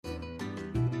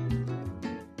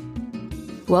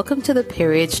Welcome to the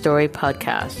Period Story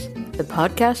Podcast, the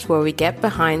podcast where we get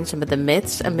behind some of the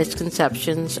myths and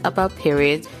misconceptions about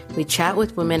periods. We chat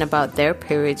with women about their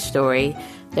period story,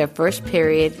 their first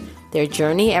period, their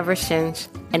journey ever since,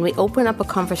 and we open up a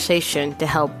conversation to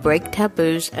help break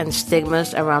taboos and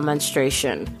stigmas around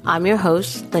menstruation. I'm your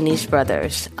host, Lanice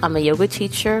Brothers. I'm a yoga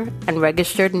teacher and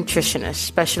registered nutritionist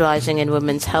specializing in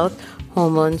women's health,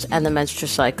 hormones, and the menstrual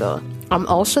cycle. I'm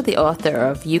also the author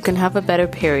of You Can Have a Better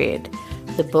Period,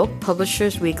 the book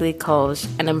Publishers Weekly calls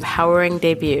an empowering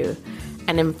debut,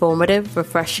 an informative,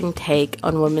 refreshing take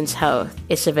on women's health.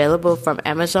 It's available from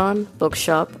Amazon,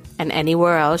 Bookshop, and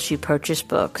anywhere else you purchase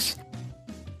books.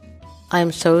 I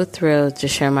am so thrilled to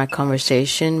share my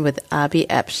conversation with Abby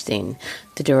Epstein,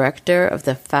 the director of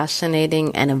the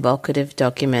fascinating and evocative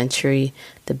documentary,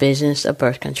 The Business of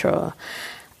Birth Control.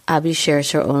 Abby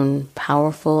shares her own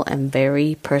powerful and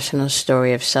very personal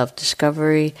story of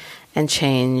self-discovery and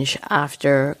change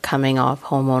after coming off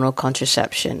hormonal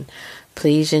contraception.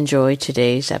 Please enjoy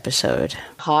today's episode.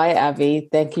 Hi, Abby.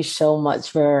 Thank you so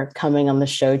much for coming on the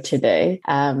show today.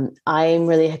 I'm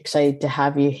really excited to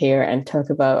have you here and talk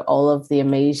about all of the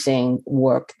amazing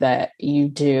work that you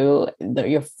do,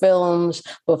 your films.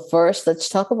 But first, let's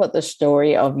talk about the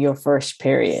story of your first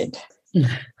period.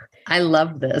 I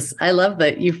love this. I love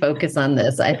that you focus on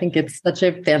this. I think it's such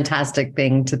a fantastic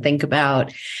thing to think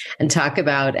about and talk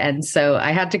about. And so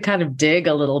I had to kind of dig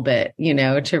a little bit,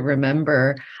 to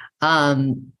remember.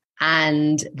 And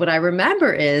what I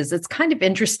remember is it's kind of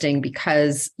interesting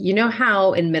because you know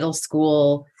how in middle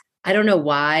school, I don't know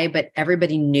why, but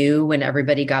everybody knew when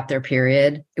everybody got their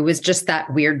period. It was just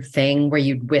that weird thing where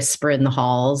you'd whisper in the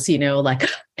halls, like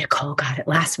Nicole got it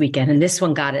last weekend and this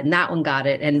one got it and that one got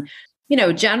it. And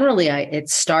generally it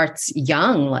starts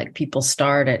young, like people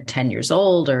start at 10 years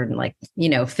old or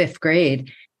fifth grade.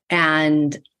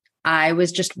 And I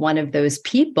was just one of those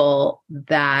people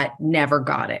that never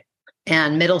got it.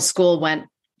 And middle school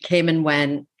came and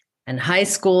went, and high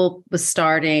school was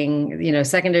starting,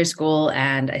 secondary school,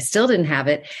 and I still didn't have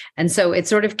it. And so it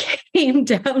sort of came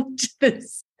down to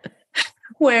this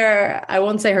where I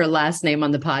won't say her last name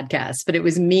on the podcast, but it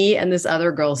was me and this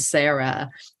other girl, Sarah.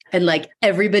 And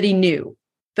everybody knew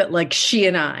that she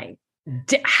and I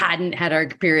hadn't had our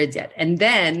periods yet. And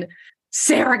then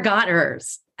Sarah got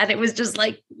hers. And it was just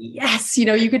yes,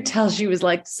 you could tell she was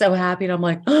so happy. And I'm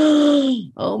like,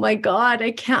 oh my God,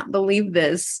 I can't believe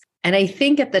this. And I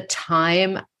think at the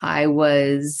time I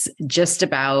was just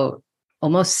about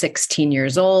almost 16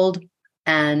 years old.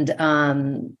 And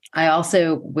I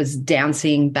also was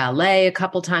dancing ballet a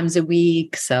couple times a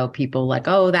week. So people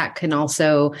that can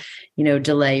also,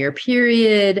 delay your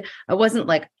period. I wasn't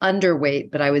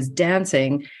underweight, but I was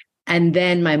dancing. And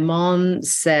then my mom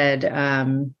said, I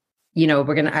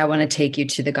want to take you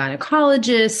to the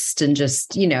gynecologist and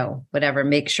just, whatever,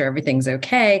 make sure everything's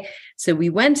okay. So we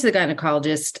went to the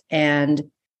gynecologist and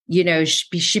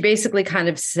she basically kind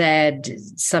of said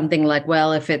something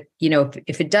well, if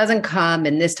it doesn't come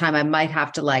and this time I might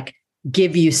have to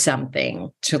give you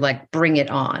something to bring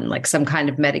it on, some kind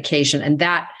of medication. And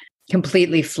that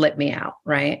completely flipped me out.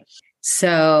 Right.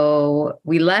 So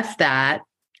we left that.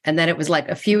 And then it was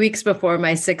a few weeks before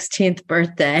my 16th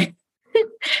birthday.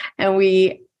 And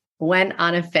we went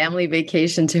on a family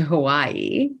vacation to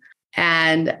Hawaii.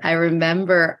 And I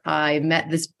remember I met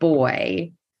this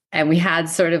boy. And we had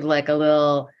sort of a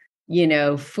little,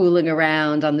 fooling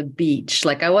around on the beach.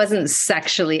 I wasn't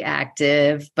sexually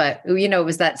active, but, it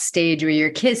was that stage where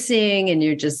you're kissing and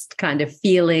you're just kind of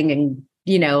feeling and,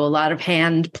 a lot of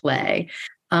hand play.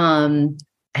 And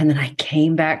then I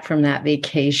came back from that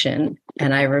vacation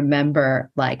and I remember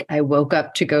I woke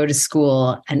up to go to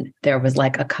school and there was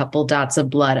a couple dots of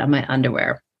blood on my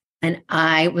underwear. And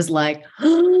I was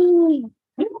oh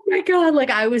my God,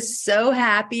 I was so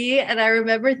happy. And I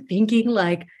remember thinking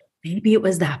maybe it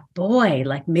was that boy,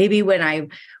 maybe when I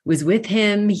was with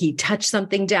him, he touched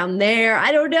something down there.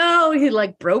 I don't know. He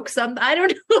broke something. I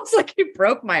don't know. It's he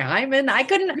broke my hymen. I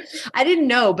didn't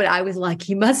know, but I was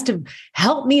he must have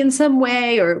helped me in some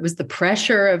way, or it was the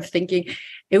pressure of thinking.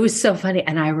 It was so funny.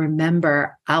 And I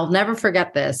remember, I'll never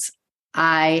forget this.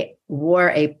 I wore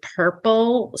a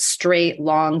purple, straight,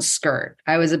 long skirt.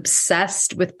 I was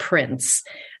obsessed with Prince.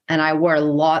 And I wore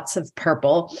lots of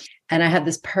purple. And I had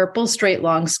this purple straight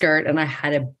long skirt and I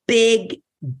had a big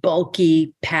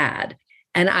bulky pad.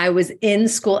 And I was in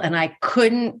school and I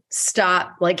couldn't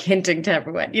stop hinting to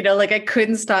everyone, I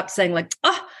couldn't stop saying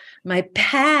oh, my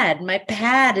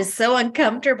pad is so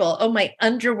uncomfortable. Oh, my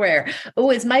underwear. Oh,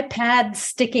 is my pad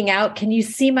sticking out? Can you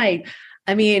see I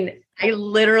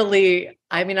literally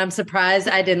I mean, I'm surprised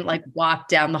I didn't like walk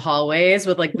down the hallways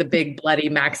with like the big bloody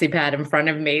maxi pad in front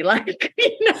of me, like,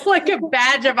 like a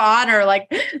badge of honor,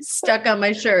 like stuck on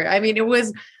my shirt. I mean,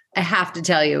 I have to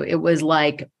tell you, it was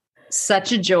like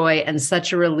such a joy and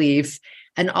such a relief.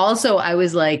 And also I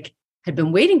was like, had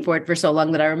been waiting for it for so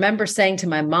long that I remember saying to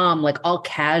my mom, like all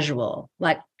casual,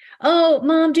 like, "Oh,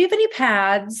 Mom, do you have any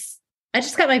pads? I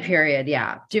just got my period.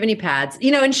 Yeah. Do you have any pads?"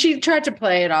 And she tried to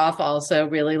play it off also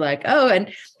really like, oh,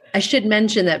 and I should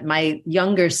mention that my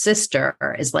younger sister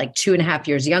is like 2.5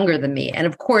 years younger than me. And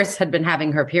of course had been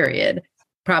having her period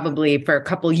probably for a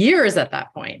couple years at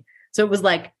that point. So it was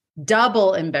like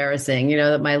double embarrassing,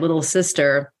 that my little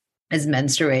sister is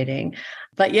menstruating.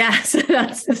 But yeah, so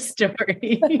that's the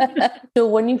story. So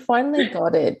when you finally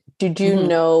got it, did you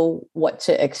know what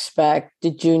to expect?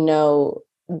 Did you know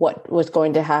what was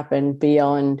going to happen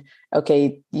beyond,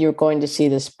 okay, you're going to see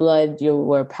this blood, you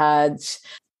wear pads?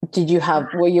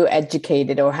 Were you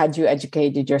educated, or had you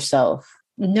educated yourself?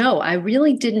 No, I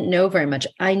really didn't know very much.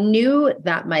 I knew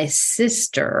that my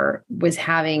sister was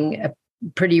having a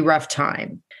pretty rough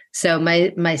time. So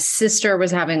my sister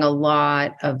was having a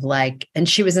lot of and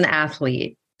she was an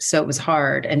athlete, so it was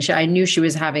hard. And I knew she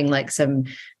was having like some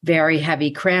very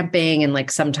heavy cramping, and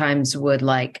like sometimes would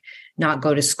like not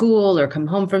go to school or come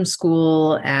home from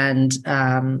school. And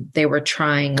they were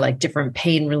trying like different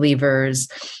pain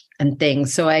relievers and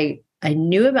things. So I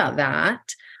knew about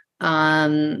that.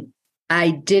 I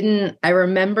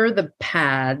remember the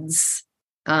pads.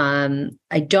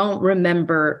 I don't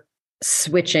remember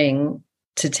switching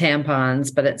to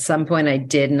tampons, but at some point I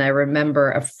did. And I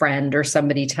remember a friend or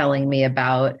somebody telling me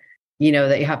about,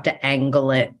 that you have to angle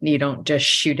it. You don't just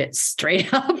shoot it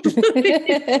straight up.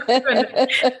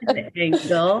 An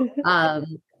angle.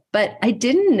 But I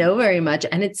didn't know very much.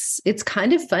 And it's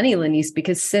kind of funny, Lenice,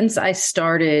 because since I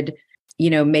started,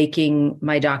 making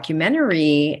my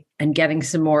documentary and getting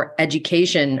some more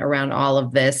education around all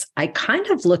of this, I kind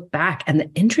of look back. And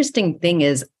the interesting thing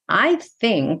is, I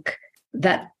think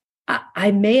that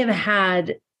I may have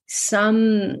had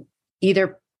some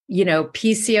either,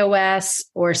 PCOS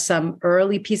or some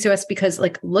early PCOS, because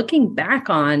like looking back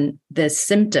on the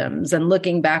symptoms and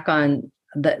looking back on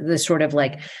the sort of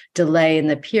like delay in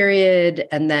the period.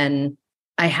 And then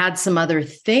I had some other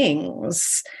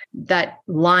things that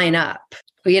line up,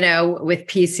 with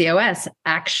PCOS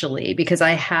actually, because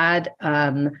I had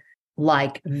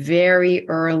like very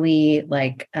early,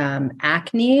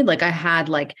 acne.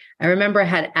 I remember I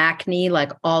had acne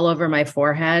like all over my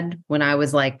forehead when I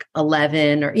was like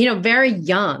 11 or, very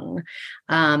young.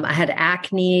 I had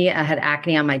acne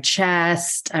on my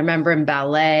chest. I remember in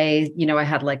ballet, I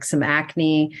had like some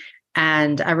acne.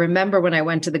 And I remember when I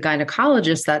went to the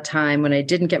gynecologist that time, when I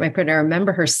didn't get my period, I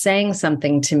remember her saying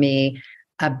something to me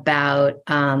about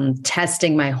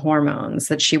testing my hormones,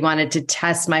 that she wanted to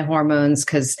test my hormones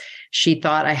because she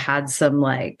thought I had some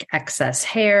like excess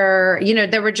hair.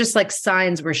 There were just like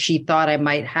signs where she thought I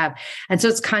might have. And so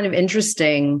it's kind of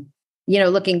interesting,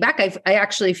 looking back, I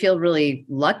actually feel really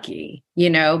lucky,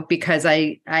 because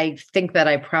I think that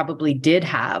I probably did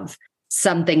have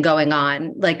something going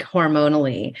on like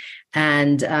hormonally.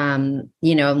 And, I'm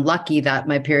lucky that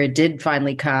my period did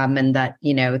finally come, and that,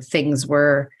 things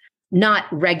were not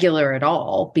regular at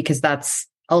all, because that's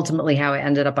ultimately how I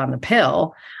ended up on the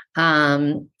pill.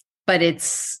 But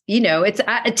it's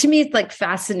to me, it's like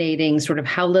fascinating sort of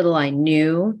how little I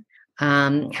knew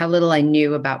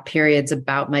about periods,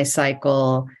 about my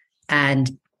cycle,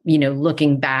 and,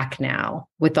 looking back now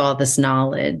with all this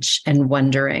knowledge and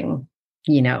wondering,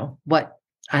 what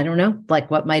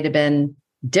might have been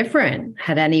different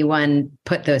had anyone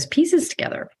put those pieces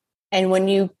together. And when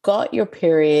you got your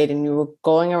period and you were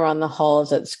going around the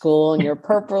halls at school in your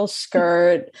purple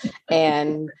skirt,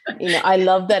 and, I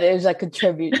love that it was like a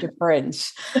tribute to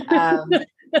Prince.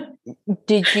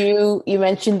 You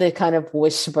mentioned the kind of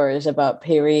whispers about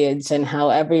periods and how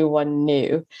everyone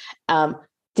knew. How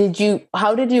did you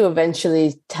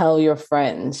eventually tell your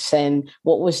friends, and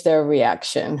what was their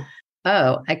reaction?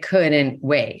 Oh, I couldn't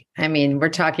wait. I mean, we're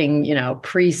talking,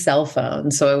 pre-cell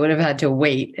phone. So I would have had to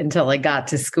wait until I got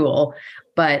to school.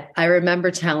 But I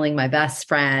remember telling my best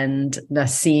friend,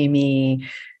 Nasimi,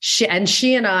 she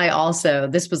and I also,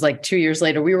 this was like 2 years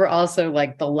later, we were also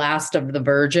like the last of the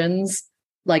virgins.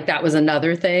 Like that was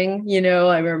another thing,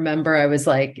 I remember I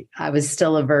was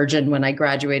still a virgin when I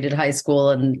graduated high school.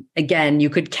 And again,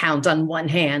 you could count on one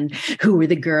hand who were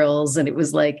the girls. And it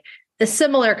was like a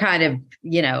similar kind of,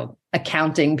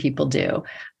 accounting people do.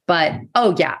 But,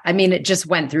 oh yeah, I mean, it just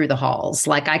went through the halls.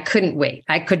 Like I couldn't wait.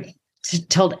 I could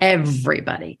told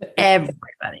everybody,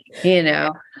 in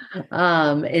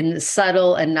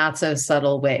subtle and not so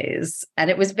subtle ways. And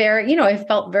it was very, I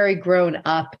felt very grown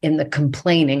up in the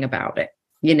complaining about it,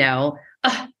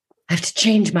 I have to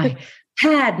change my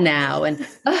pad now. And,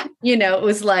 it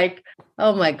was like,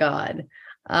 oh my God.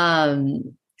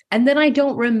 And then I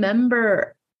don't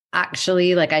remember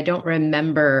I don't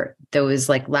remember those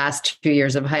like last 2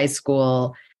 years of high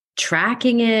school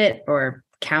tracking it or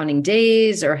counting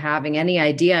days or having any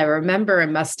idea. I remember I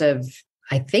must have,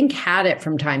 I think, had it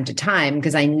from time to time,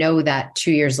 because I know that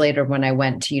 2 years later when I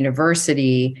went to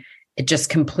university, it just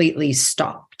completely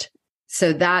stopped.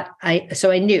 So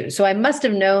I knew. So I must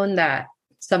have known that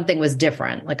something was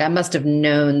different. Like I must have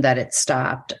known that it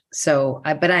stopped.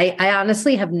 But I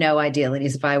honestly have no idea,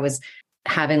 ladies, if I was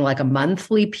having like a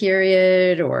monthly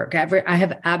period or I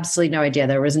have absolutely no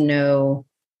idea. I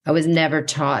was never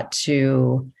taught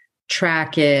to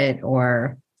track it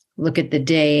or look at the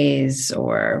days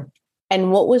or.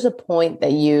 And what was the point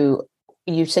that you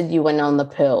said you went on the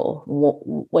pill?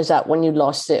 Was that when you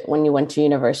lost it, when you went to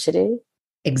university?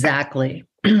 Exactly.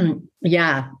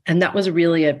 Yeah. And that was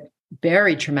really a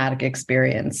very traumatic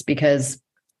experience, because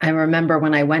I remember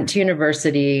when I went to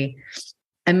university,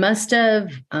 I must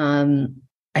have, it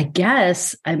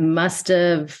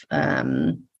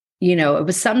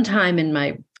was sometime in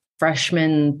my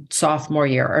sophomore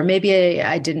year, or maybe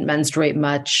I didn't menstruate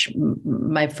much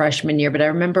my freshman year, but I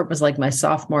remember it was like my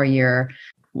sophomore year,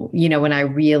 when I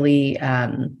really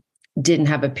didn't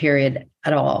have a period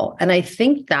at all. And I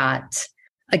think that,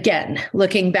 again,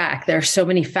 looking back, there are so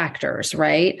many factors,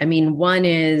 right? I mean, one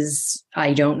is,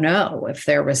 I don't know if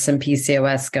there was some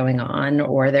PCOS going on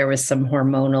or there was some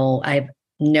hormonal, I have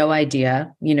no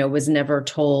idea, was never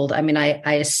told. I mean, I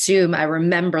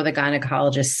remember the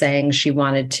gynecologist saying she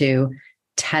wanted to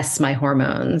test my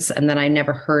hormones, and then I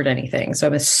never heard anything. So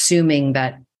I'm assuming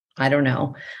that, I don't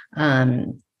know,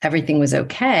 everything was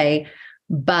okay.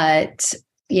 But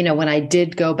when I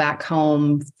did go back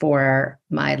home for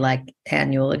my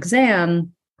annual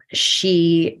exam,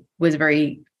 she was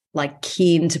very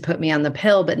keen to put me on the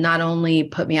pill, but not only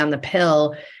put me on the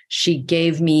pill, she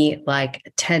gave me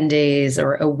 10 days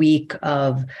or a week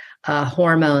of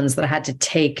hormones that I had to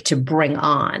take to bring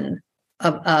on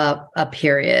a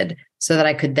period so that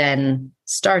I could then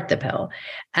start the pill.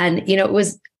 And, it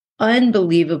was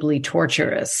unbelievably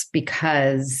torturous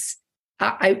because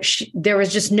there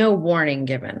was just no warning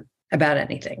given about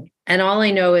anything. And all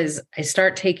I know is I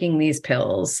start taking these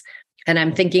pills and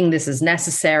I'm thinking this is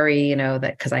necessary,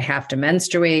 that because I have to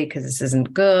menstruate, because this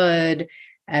isn't good.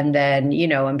 And then,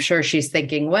 I'm sure she's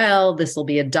thinking, well, this will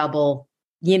be a double,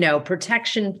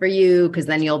 protection for you, because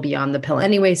then you'll be on the pill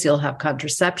anyway, so you'll have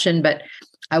contraception. But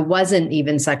I wasn't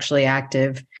even sexually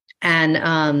active. And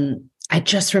I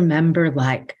just remember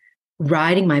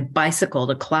riding my bicycle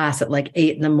to class at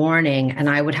 8 a.m. and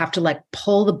I would have to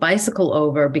pull the bicycle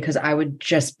over because I would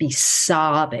just be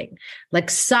sobbing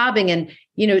and,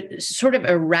 sort of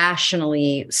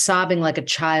irrationally sobbing like a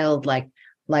child, like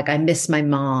I miss my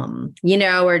mom,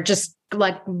 or just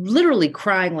literally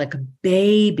crying like a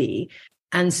baby.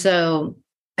 And so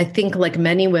I think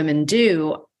many women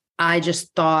do, I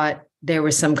just thought there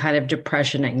was some kind of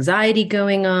depression, anxiety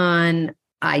going on.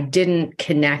 I didn't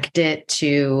connect it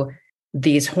to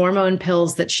these hormone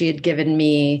pills that she had given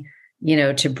me,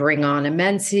 to bring on a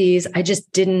menses.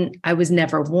 I was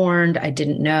never warned. I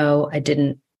didn't know. I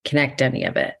didn't connect any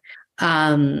of it.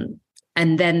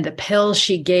 And then the pill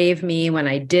she gave me when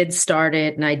I did start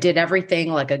it, and I did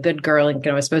everything like a good girl and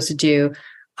I was supposed to do,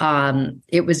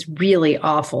 it was really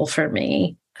awful for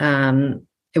me.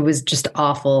 It was just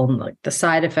awful. The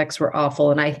side effects were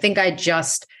awful. And I think I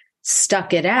just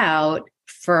stuck it out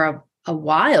for a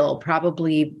while,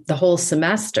 probably the whole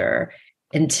semester,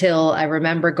 until I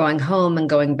remember going home and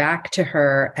going back to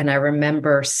her. And I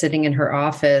remember sitting in her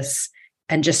office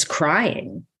and just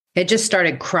crying. It just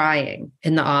started crying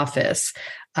in the office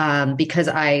because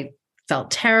I felt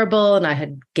terrible and I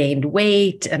had gained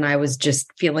weight and I was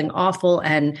just feeling awful.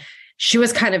 And she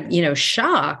was kind of,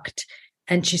 shocked.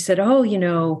 And she said,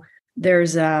 oh,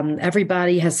 there's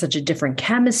everybody has such a different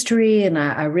chemistry. And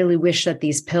I really wish that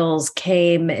these pills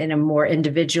came in a more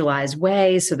individualized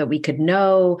way so that we could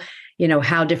know,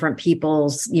 how different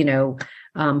people's,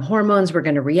 hormones were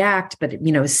going to react. But,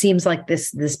 it seems like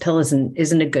this pill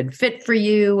isn't a good fit for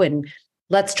you. And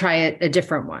let's try a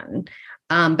different one.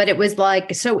 But it was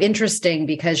so interesting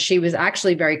because she was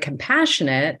actually very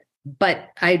compassionate, but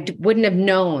I wouldn't have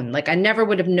known, I never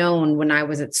would have known when I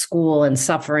was at school and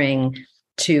suffering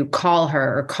to call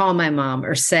her or call my mom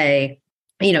or say,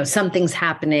 something's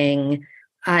happening.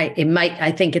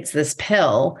 I think it's this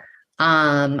pill.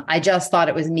 I just thought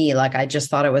it was me. Like, I just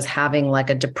thought it was having like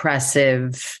a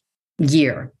depressive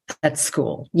year at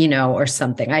school, or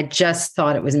something. I just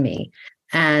thought it was me.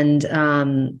 And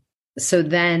so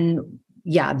then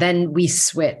we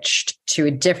switched to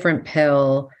a different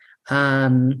pill.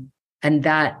 And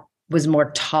that was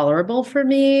more tolerable for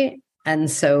me.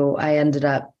 And so I ended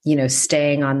up,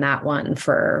 staying on that one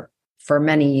for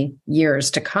many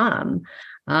years to come.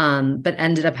 But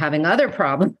ended up having other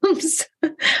problems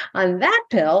on that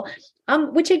pill,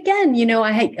 which again,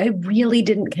 I really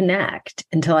didn't connect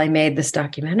until I made this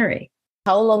documentary.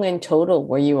 How long in total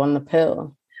were you on the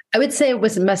pill? I would say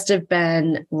must have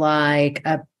been like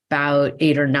about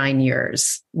 8 or 9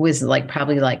 years, was like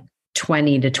probably like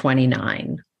 20 to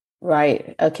 29.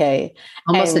 Right. Okay.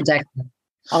 Almost a decade.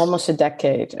 Almost a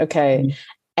decade. Okay. Mm-hmm.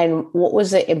 And what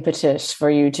was the impetus for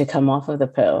you to come off of the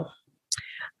pill?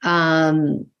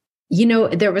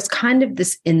 There was kind of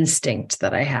this instinct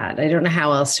that I had. I don't know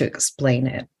how else to explain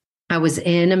it. I was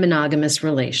in a monogamous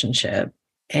relationship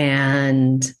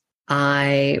and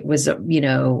I was,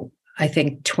 I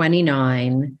think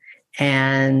 29,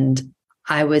 and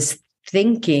I was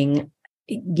thinking,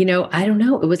 I don't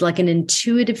know, it was like an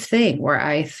intuitive thing where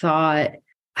I thought,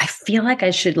 I feel like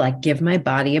I should like give my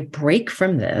body a break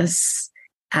from this.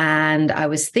 And I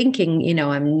was thinking,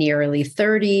 I'm nearly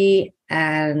 30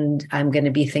 and I'm going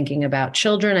to be thinking about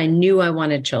children. I knew I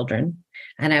wanted children.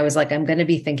 And I was like, I'm going to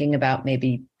be thinking about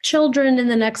maybe children in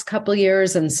the next couple of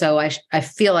years. And so I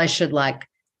feel I should like,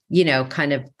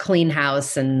 kind of clean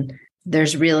house. And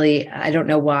there's really, I don't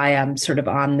know why I'm sort of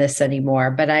on this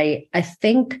anymore, but I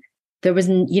think there was,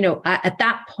 at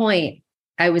that point,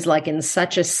 I was like in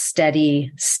such a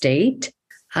steady state.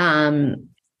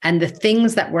 And the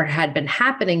things that had been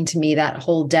happening to me that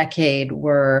whole decade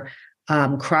were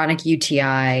chronic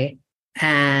UTI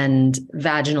and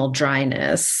vaginal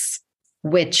dryness,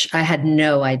 which I had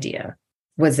no idea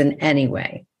was in any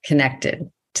way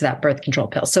connected to that birth control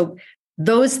pill. So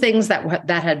those things that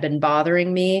had been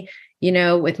bothering me,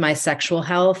 with my sexual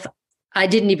health, I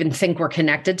didn't even think were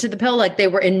connected to the pill. Like they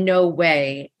were in no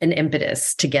way an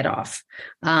impetus to get off.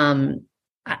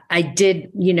 I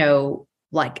did,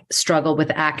 like struggle with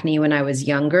acne when I was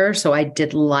younger. So I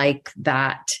did like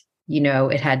that,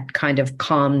 it had kind of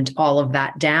calmed all of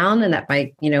that down and that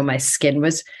my skin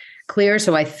was clear.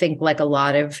 So I think like a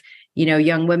lot of,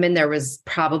 young women, there was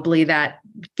probably that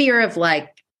fear of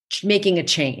like making a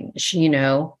change,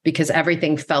 because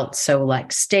everything felt so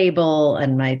like stable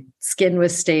and my skin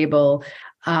was stable.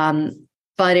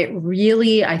 But it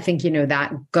really, I think,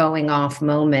 that going off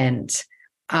moment,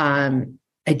 I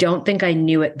don't think I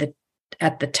knew it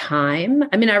at the time.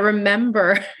 I mean, I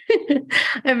remember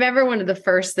one of the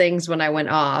first things when I went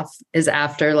off is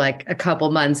after like a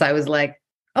couple months, I was like,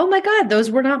 oh my God,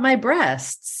 those were not my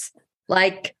breasts.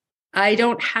 Like, I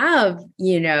don't have,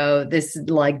 this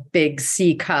like big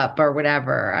C cup or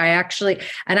whatever.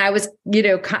 And I was,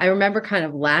 I remember kind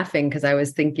of laughing because I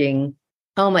was thinking,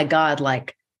 oh my God,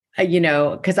 like,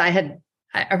 because I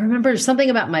remember something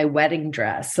about my wedding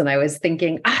dress and I was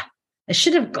thinking, I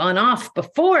should have gone off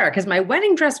before because my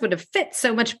wedding dress would have fit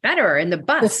so much better in the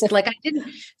bust. Like I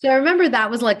didn't. So I remember that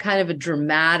was like kind of a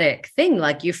dramatic thing.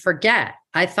 Like you forget.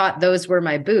 I thought those were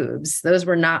my boobs. Those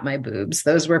were not my boobs.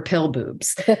 Those were pill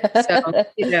boobs. So,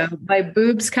 my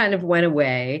boobs kind of went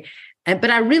away.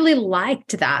 But I really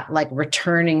liked that, like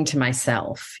returning to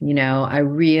myself. I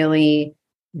really,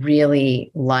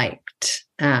 really liked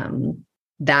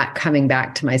that coming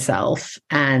back to myself.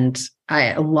 And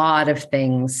a lot of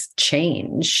things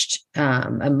changed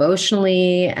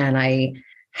emotionally, and I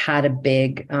had a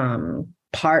big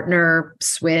partner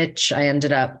switch. I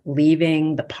ended up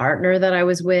leaving the partner that I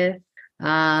was with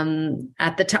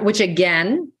at the time, which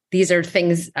again, these are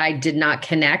things I did not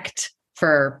connect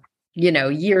for,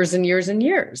 years and years and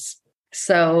years.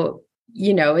 So,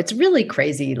 it's really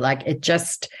crazy. Like it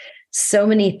just, so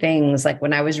many things, like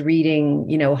when I was reading,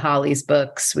 Holly's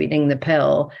book, Sweetening the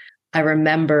Pill, I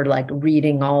remember like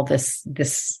reading all this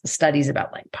studies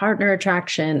about like partner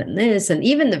attraction and this, and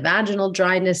even the vaginal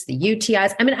dryness, the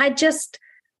UTIs. I mean,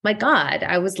 my God,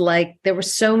 I was like, there were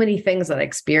so many things that I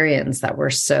experienced that were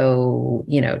so,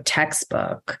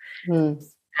 textbook. And,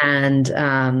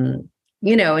 and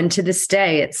to this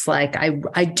day, it's like,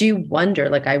 I do wonder,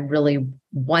 like, I really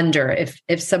wonder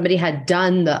if somebody had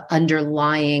done the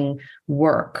underlying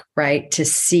work, right, to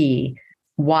see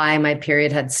why my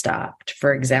period had stopped,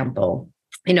 for example.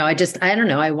 I don't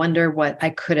know. I wonder what I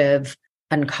could have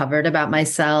uncovered about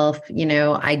myself.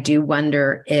 I do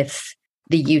wonder if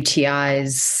the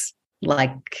UTIs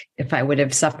like if I would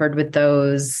have suffered with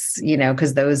those,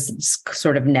 because those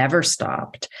sort of never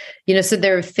stopped, so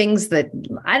there are things that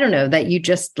I don't know that you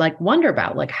just like wonder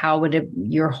about, like how would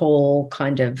your whole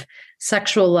kind of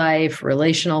sexual life,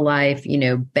 relational life,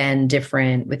 been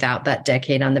different without that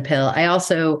decade on the pill. I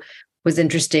also was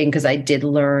interesting because I did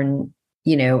learn,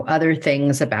 other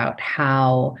things about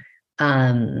how,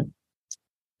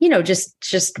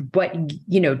 just what,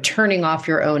 turning off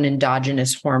your own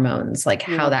endogenous hormones, like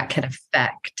how that can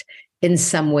affect in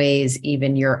some ways,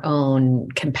 even your own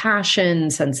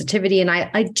compassion, sensitivity. And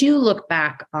I do look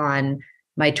back on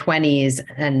my 20s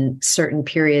and certain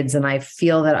periods, and I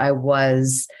feel that I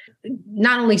was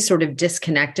not only sort of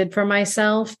disconnected from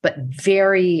myself, but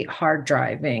very hard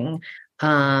driving,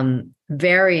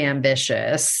 very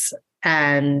ambitious,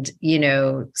 and,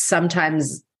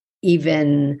 sometimes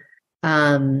even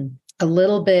a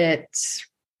little bit,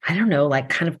 I don't know, like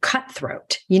kind of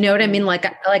cutthroat, you know what I mean? Like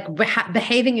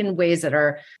behaving in ways that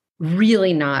are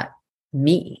really not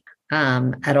me,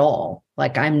 at all.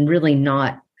 Like I'm really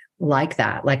not like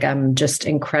that. Like I'm just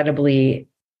incredibly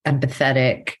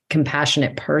empathetic,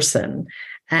 compassionate person.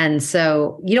 And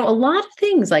so, a lot of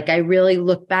things, like I really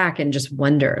look back and just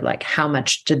wonder, like, how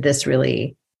much did this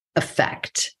really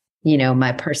affect,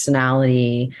 my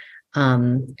personality,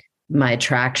 my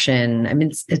attraction? I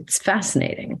mean, it's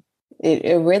fascinating.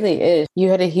 It really is. You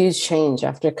had a huge change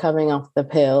after coming off the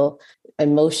pill,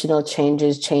 emotional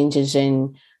changes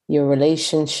in your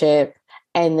relationship.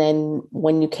 And then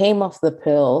when you came off the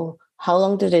pill, how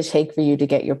long did it take for you to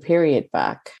get your period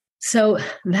back? So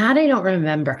that I don't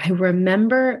remember. I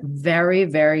remember very,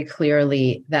 very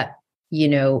clearly that,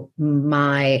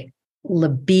 my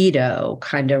libido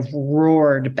kind of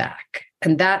roared back.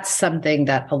 And that's something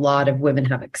that a lot of women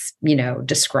have,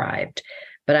 described.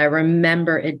 But I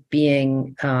remember it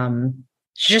being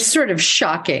just sort of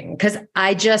shocking because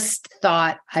I just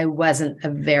thought I wasn't a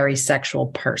very sexual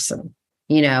person.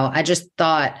 I just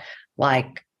thought,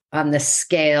 like, on the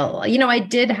scale, I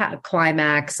did have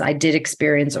climax. I did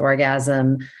experience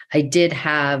orgasm. I did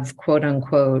have quote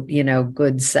unquote,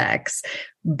 good sex,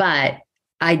 but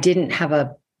I didn't have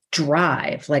a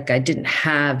drive. Like I didn't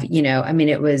have,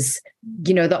 it was,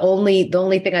 the only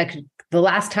thing the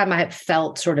last time I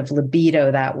felt sort of libido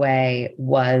that way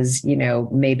was,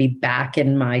 maybe back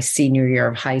in my senior year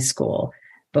of high school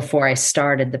before I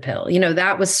started the pill.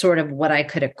 That was sort of what I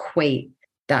could equate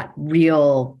that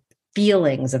real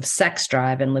feelings of sex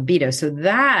drive and libido. So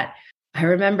that I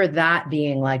remember that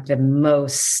being like the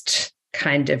most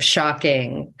kind of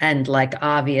shocking and like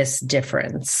obvious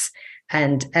difference.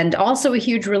 And also a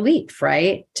huge relief,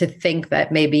 right? To think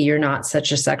that maybe you're not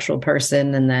such a sexual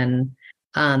person and then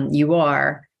you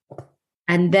are.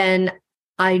 And then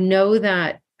I know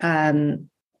that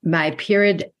my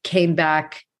period came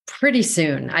back pretty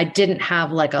soon. I didn't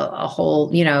have like a whole,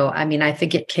 I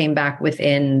think it came back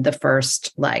within the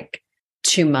first like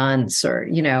 2 months or,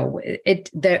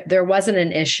 there wasn't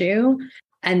an issue.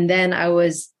 And then I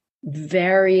was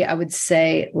I would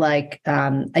say like,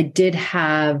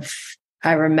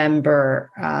 I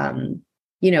remember,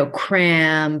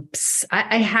 cramps.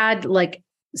 I had like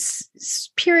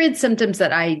period symptoms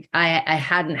that I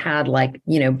hadn't had like,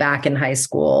 back in high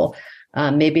school.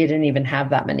 Maybe I didn't even have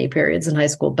that many periods in high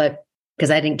school, but because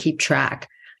I didn't keep track.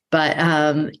 But,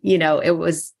 it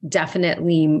was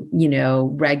definitely,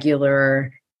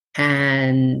 regular.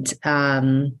 And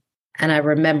I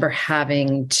remember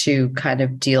having to kind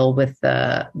of deal with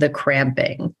the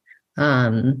cramping.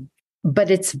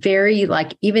 But it's very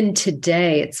like, even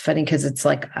today, it's funny because it's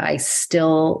like, I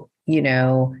still,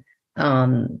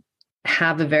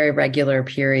 have a very regular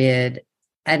period.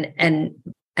 And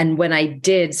when I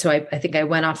did, so I think I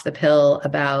went off the pill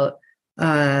about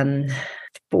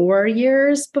 4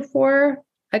 years before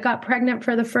I got pregnant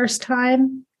for the first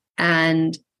time.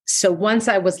 And so once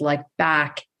I was like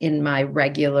back in my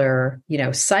regular,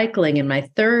 cycling in my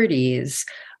 30s,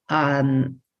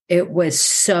 it was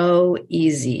so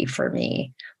easy for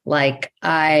me. Like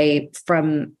I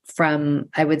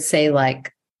would say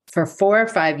like for 4 or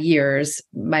 5 years,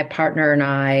 my partner and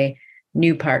I,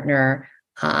 new partner,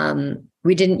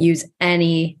 we didn't use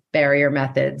any barrier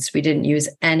methods. We didn't use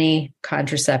any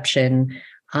contraception.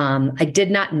 I did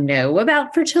not know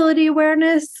about fertility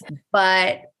awareness,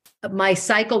 but my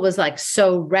cycle was like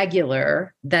so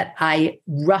regular that I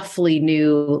roughly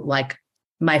knew like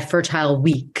my fertile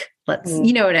week.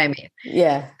 You know what I mean?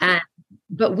 Yeah.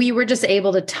 But we were just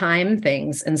able to time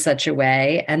things in such a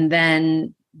way. And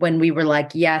then when we were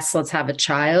like, yes, let's have a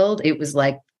child, it was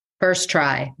like first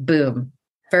try, boom,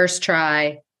 first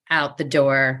try. out the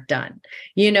door, done.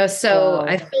 So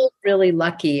I feel really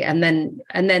lucky. And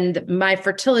then my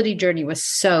fertility journey was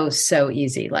so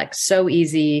easy, like so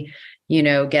easy,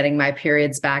 getting my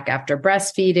periods back after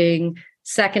breastfeeding,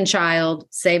 second child,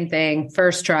 same thing,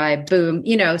 first try, boom,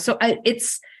 so I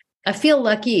feel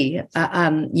lucky,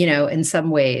 in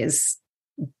some ways,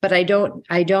 but I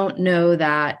don't know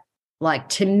that, like,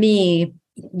 to me,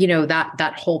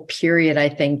 that whole period, I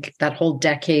think that whole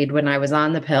decade when I was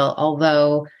on the pill,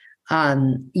 although,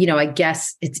 I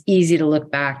guess it's easy to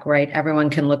look back, right? Everyone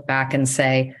can look back and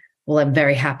say, well, I'm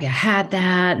very happy I had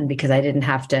that. And because I didn't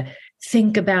have to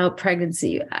think about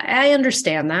pregnancy, I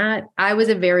understand that. I was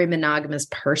a very monogamous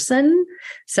person.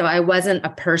 So I wasn't a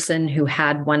person who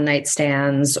had one night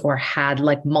stands or had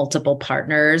like multiple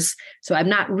partners. So I'm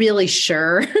not really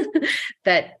sure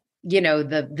that,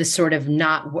 the sort of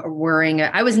not worrying.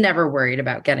 I was never worried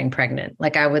about getting pregnant.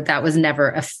 Like that was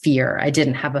never a fear. I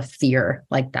didn't have a fear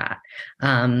like that,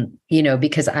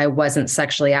 because I wasn't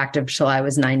sexually active till I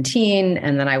was 19.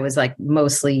 And then I was like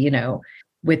mostly,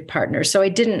 with partners. So I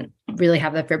didn't really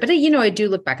have that fear, but I do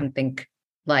look back and think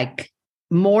like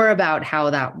more about how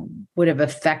that would have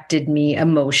affected me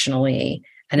emotionally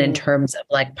and in terms of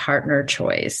like partner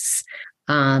choice.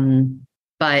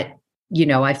 But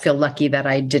I feel lucky that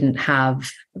I didn't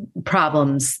have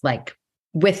problems like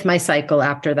with my cycle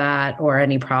after that, or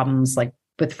any problems like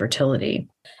with fertility.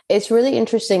 It's really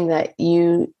interesting that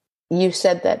you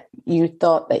said that you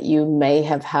thought that you may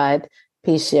have had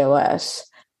PCOS.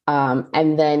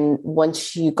 And then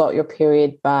once you got your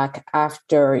period back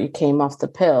after you came off the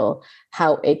pill,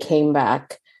 how it came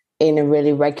back in a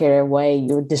really regular way.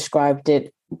 You described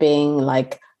it being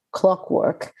like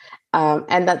clockwork.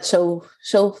 And that's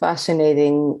so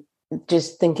fascinating,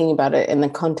 just thinking about it in the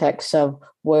context of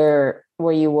where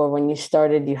you were when you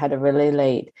started. You had a really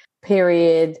late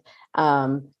period.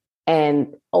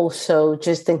 And also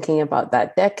just thinking about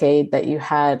that decade that you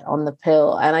had on the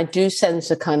pill. And I do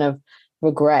sense a kind of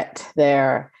regret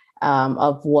there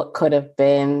of what could have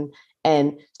been.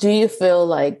 And do you feel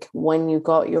like when you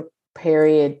got your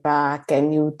period back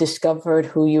and you discovered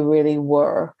who you really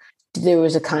were, there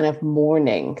was a kind of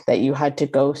mourning that you had to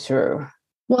go through?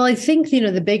 Well, I think,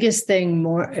 the biggest thing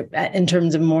more in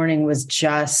terms of mourning was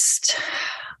just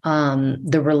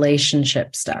the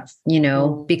relationship stuff,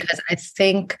 because I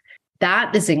think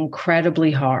that is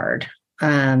incredibly hard.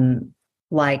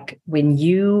 Like when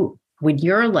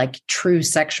your like true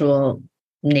sexual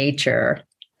nature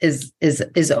is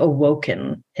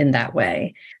awoken in that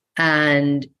way,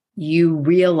 and you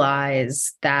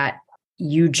realize that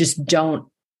you just don't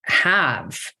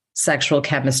have sexual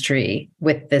chemistry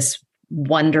with this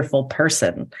wonderful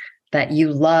person that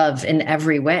you love in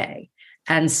every way.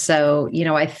 And so,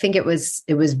 I think it was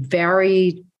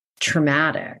very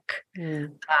traumatic.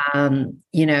 It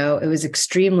was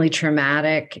extremely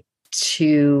traumatic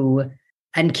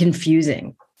and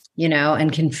confusing.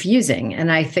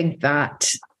 And I think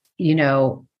that,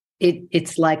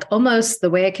 it's like almost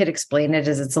the way I could explain it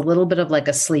is it's a little bit of like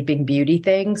a Sleeping Beauty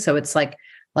thing. So it's like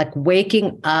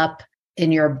waking up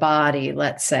in your body,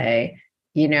 let's say,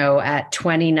 at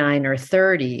 29 or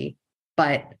 30,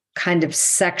 but kind of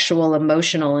sexual,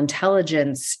 emotional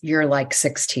intelligence, you're like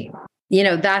 16.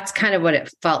 That's kind of what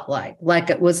it felt like. Like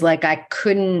it was like I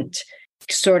couldn't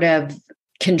sort of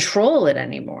control it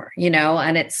anymore,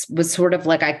 and it was sort of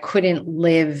like I couldn't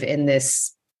live in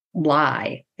this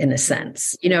lie in a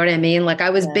sense. You know what I mean? Like I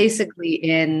was basically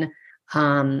in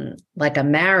like a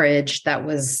marriage that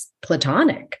was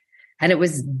platonic, and it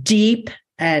was deep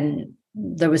and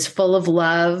there was full of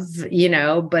love,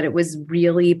 but it was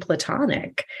really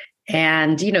platonic.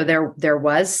 And, there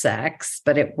was sex,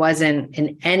 but it wasn't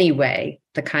in any way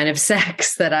the kind of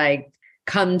sex that I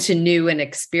come to know and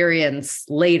experience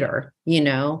later,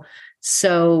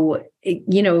 So,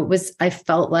 it was, I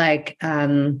felt like,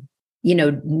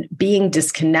 being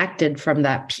disconnected from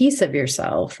that piece of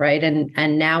yourself. Right.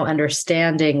 And now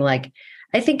understanding, like,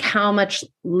 I think how much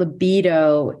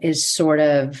libido is sort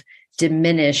of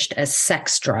diminished as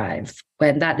sex drive,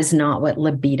 when that is not what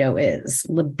libido is.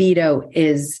 Libido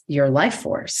is your life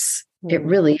force. Mm. It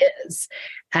really is.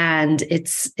 And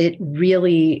it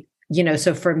really,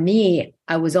 so for me,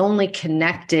 I was only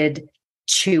connected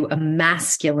to a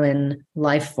masculine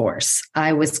life force.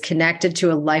 I was connected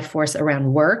to a life force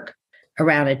around work,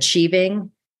 around achieving.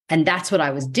 And that's what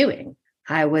I was doing.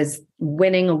 I was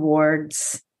winning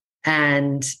awards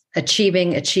and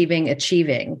achieving,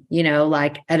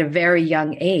 like at a very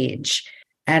young age.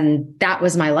 And that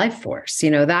was my life force.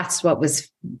 That's what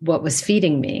was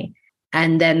feeding me.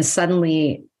 And then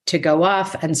suddenly to go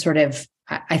off and sort of,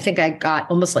 I think I got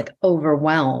almost like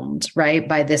overwhelmed, right,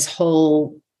 by this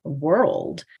whole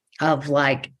world of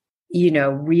like,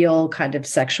 real kind of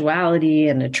sexuality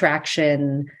and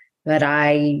attraction that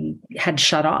I had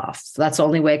shut off. That's the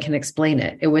only way I can explain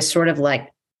it. It was sort of like,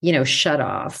 shut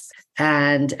off.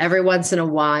 And every once in a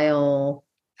while,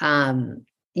 I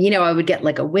would get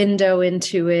like a window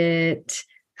into it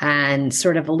and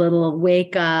sort of a little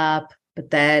wake up,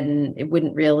 but then it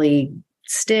wouldn't really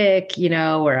stick,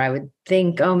 or I would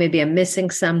think, oh, maybe I'm missing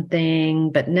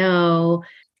something, but no.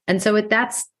 And so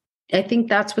I think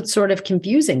that's what's sort of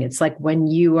confusing. It's like when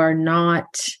you are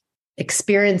not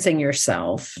experiencing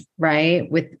yourself,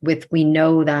 right? We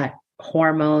know that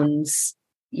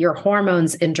your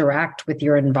hormones interact with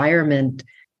your environment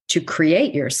to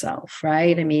create yourself,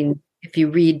 right? I mean, if you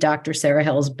read Dr. Sarah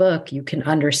Hill's book, you can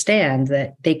understand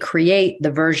that they create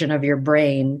the version of your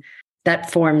brain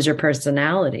that forms your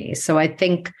personality. So I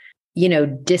think,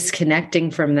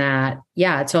 disconnecting from that,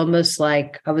 it's almost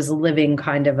like I was living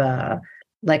kind of a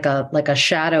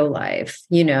shadow life,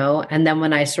 and then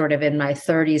when I sort of in my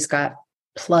 30s got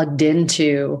plugged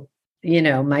into,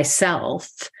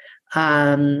 myself,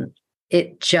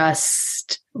 it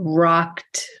just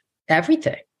rocked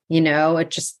everything, it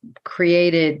just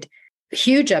created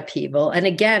huge upheaval. And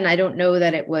again, I don't know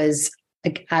that it was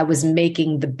like I was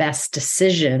making the best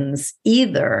decisions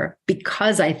either,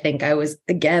 because I think I was,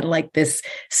 again, like this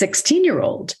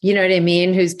 16-year-old, you know what I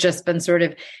mean? Who's just been sort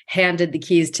of handed the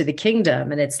keys to the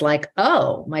kingdom. And it's like,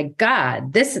 oh my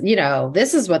God, this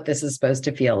is what this is supposed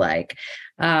to feel like.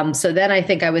 So then I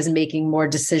think I was making more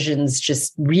decisions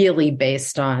just really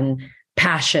based on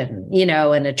passion,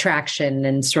 and attraction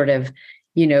and sort of,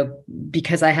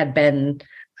 because I had been,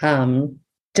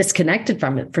 disconnected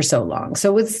from it for so long.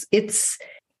 So it's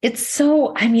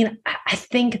so, I mean, I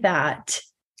think that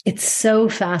it's so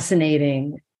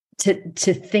fascinating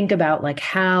to think about like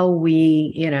how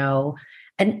we,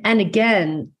 and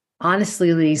again,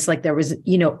 honestly, Lise, like there was,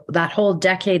 that whole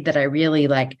decade that I really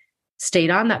like stayed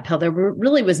on that pill, there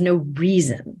really was no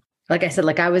reason. Like I said,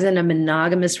 like I was in a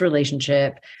monogamous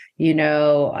relationship.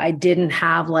 I didn't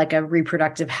have like a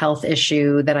reproductive health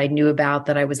issue that I knew about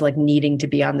that I was like needing to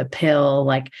be on the pill,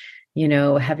 like,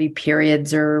 heavy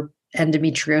periods or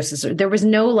endometriosis. There was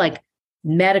no like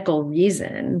medical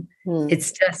reason.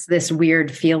 It's just this weird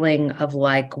feeling of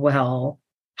like, well,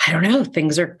 I don't know,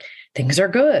 things are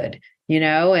good,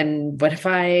 and what if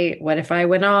I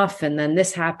went off and then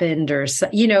this happened or, it's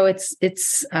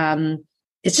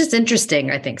just interesting.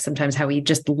 I think sometimes how we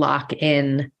just lock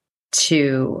in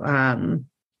to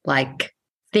like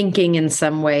thinking in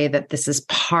some way that this is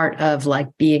part of like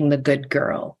being the good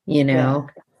girl,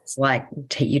 It's like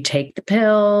you take the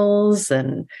pills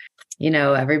and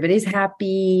everybody's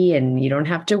happy and you don't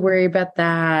have to worry about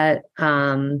that.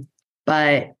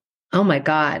 But oh my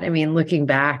God, I mean, looking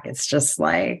back, it's just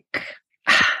like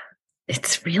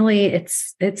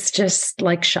it's just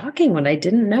like shocking what I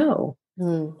didn't know.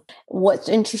 What's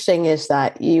interesting is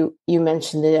that you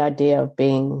mentioned the idea of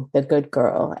being the good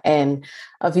girl, and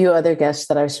a few other guests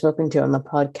that I've spoken to on the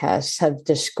podcast have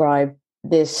described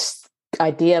this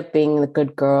idea of being the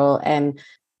good girl and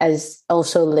as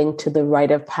also linked to the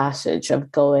rite of passage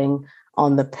of going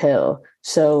on the pill.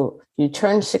 So you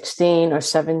turn 16 or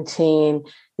 17,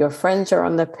 your friends are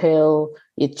on the pill,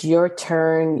 it's your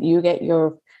turn, you get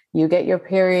your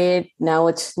period, now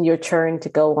it's your turn to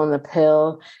go on the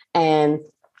pill. And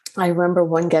I remember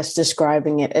one guest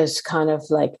describing it as kind of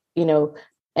like,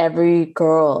 every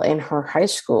girl in her high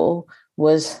school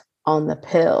was on the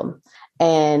pill.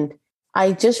 And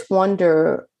I just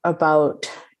wonder about,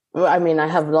 I mean, I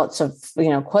have lots of,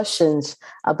 questions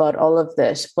about all of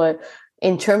this, but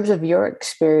in terms of your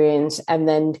experience and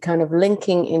then kind of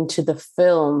linking into the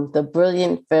film, the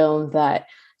brilliant film that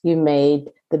you made,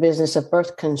 The Business of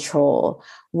Birth Control,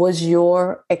 was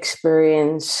your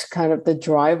experience kind of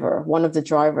one of the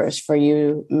drivers for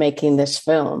you making this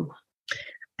film?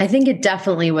 I think it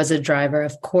definitely was a driver,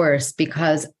 of course,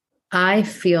 because I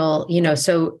feel,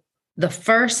 so the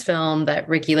first film that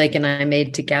Ricki Lake and I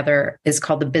made together is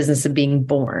called The Business of Being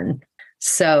Born.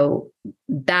 So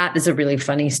that is a really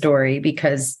funny story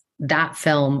because that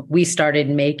film we started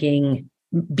making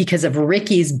because of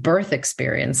Ricki's birth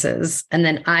experiences. And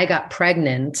then I got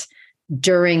pregnant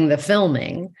during the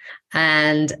filming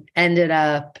and ended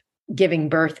up giving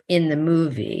birth in the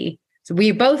movie. So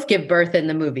we both give birth in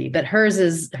the movie, but hers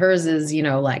is,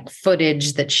 like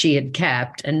footage that she had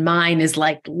kept. And mine is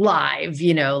like live,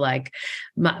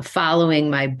 following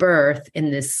my birth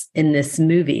in this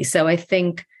movie. So I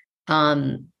think,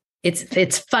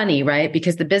 it's funny, right?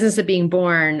 Because The Business of Being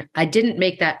Born, I didn't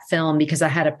make that film because I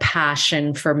had a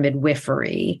passion for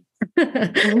midwifery.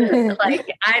 Like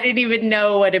I didn't even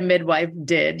know what a midwife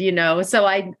did, So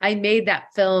I made that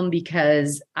film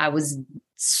because I was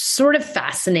sort of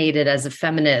fascinated as a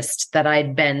feminist that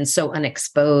I'd been so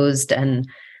unexposed, and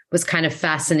was kind of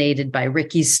fascinated by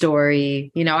Ricky's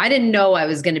story. I didn't know I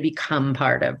was going to become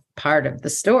part of the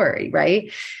story,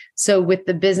 right? So with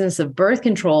the business of birth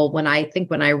control, when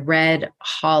I read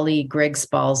Holly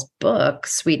Grigg-Spall's book,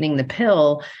 Sweetening the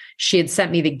Pill, she had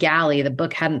sent me the galley. The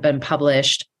book hadn't been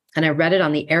published. And I read it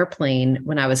on the airplane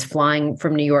when I was flying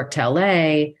from New York to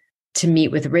LA to meet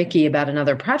with Ricky about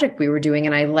another project we were doing.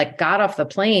 And I got off the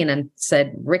plane and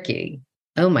said, Ricky,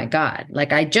 oh my God,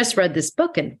 I just read this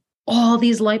book and all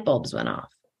these light bulbs went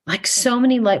off. So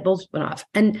many light bulbs went off.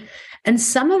 And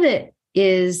some of it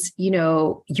is,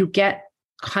 you get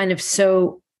kind of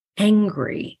so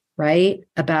angry, right?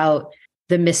 About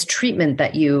the mistreatment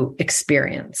that you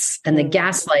experience and the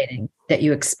gaslighting that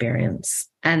you experience.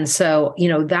 And so,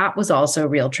 that was also a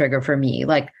real trigger for me.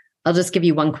 I'll just give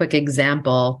you one quick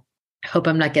example. I hope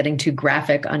I'm not getting too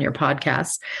graphic on your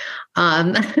podcast.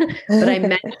 But I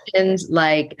mentioned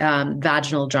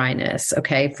vaginal dryness,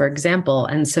 okay, for example.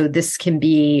 And so this can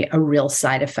be a real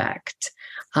side effect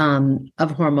of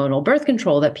hormonal birth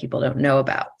control that people don't know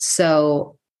about.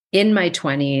 So in my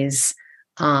 20s,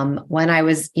 when I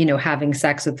was, having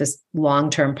sex with this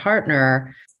long-term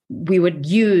partner, we would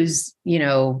use,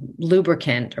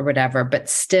 lubricant or whatever, but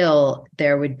still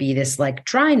there would be this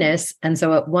dryness. And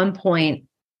so at one point,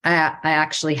 I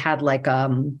actually had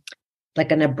an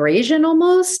abrasion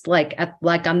almost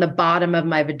on the bottom of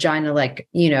my vagina,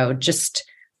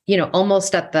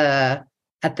 almost at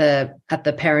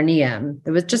the perineum.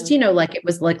 It was just, it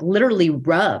was literally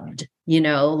rubbed,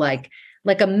 like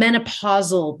a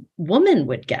menopausal woman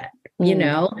would get,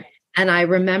 And I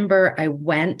remember I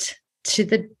went to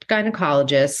the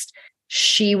gynecologist.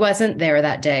 She wasn't there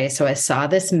that day. So I saw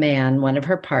this man, one of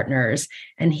her partners,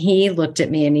 and he looked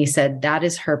at me and he said, that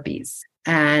is herpes.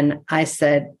 And I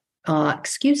said,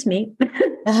 excuse me.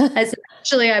 I said,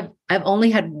 actually, I've only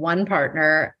had one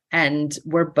partner, and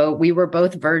we were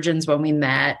both virgins when we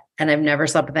met, and I've never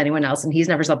slept with anyone else, and he's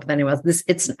never slept with anyone else.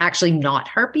 It's actually not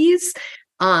herpes.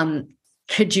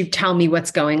 Could you tell me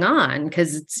what's going on?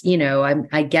 Because it's,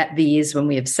 I get these when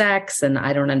we have sex and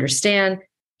I don't understand.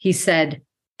 He said,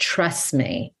 trust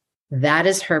me, that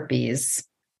is herpes.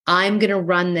 I'm going to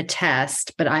run the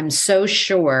test, but I'm so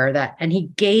sure that, and he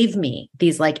gave me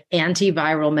these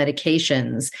antiviral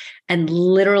medications and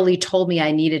literally told me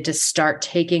I needed to start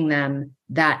taking them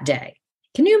that day.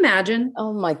 Can you imagine?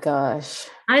 Oh my gosh.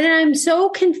 I'm so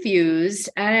confused.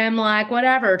 And I'm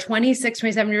whatever, 26,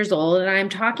 27 years old. And I'm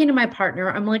talking to my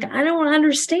partner. I'm I don't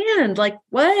understand.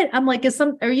 What? I'm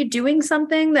are you doing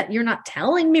something that you're not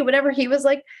telling me? Whatever. He was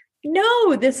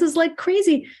no, this is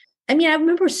crazy. I mean, I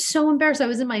remember so embarrassed. I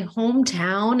was in my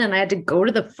hometown and I had to go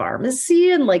to the pharmacy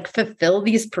and fulfill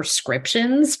these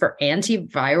prescriptions for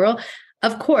antiviral.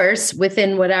 Of course,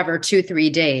 within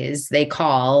 2-3 days, they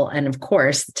call. And of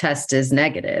course, the test is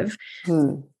negative.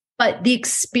 But the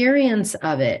experience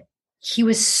of it, he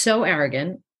was so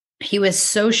arrogant. He was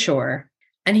so sure.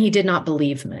 And he did not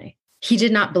believe me. He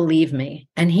did not believe me.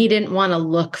 And he didn't want to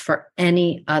look for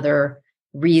any other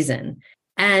reason.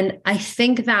 And I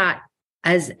think that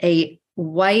as a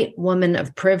white woman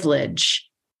of privilege,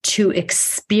 to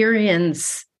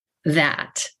experience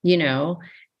that,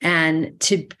 and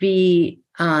to be,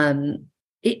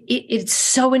 it's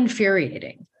so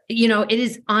infuriating. It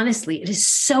is honestly, it is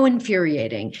so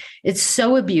infuriating. It's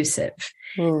so abusive.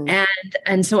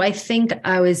 And so I think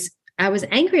I was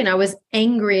angry, and I was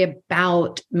angry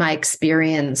about my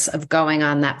experience of going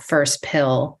on that first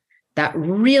pill that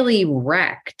really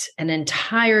wrecked an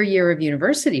entire year of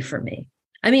university for me.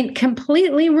 I mean,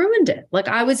 completely ruined it.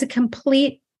 I was a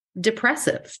complete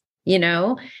depressive,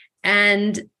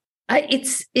 and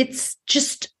it's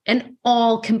just an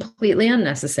all completely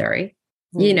unnecessary,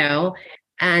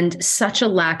 and such a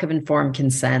lack of informed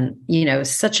consent,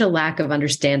 such a lack of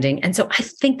understanding. And so I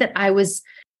think that I was,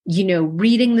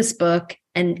 reading this book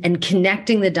and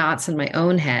connecting the dots in my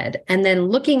own head, and then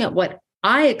looking at what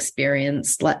I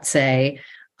experienced, let's say,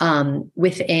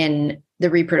 within the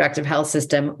reproductive health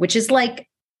system, which is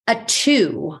a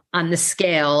 2 on the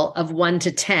scale of 1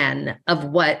 to 10 of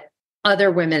what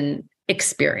other women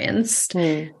experienced.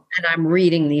 And I'm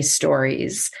reading these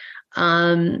stories.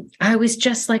 I was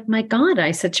just my God, I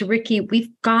said to Ricky,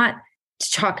 we've got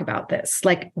to talk about this.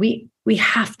 We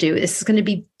have to. This is going to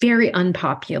be very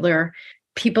unpopular.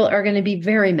 People are going to be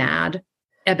very mad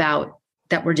about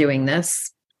that we're doing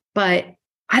this. But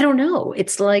I don't know.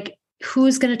 It's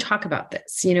who's going to talk about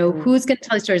this? Who's going to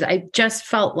tell stories? I just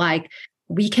felt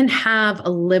we can have a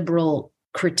liberal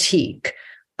critique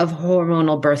of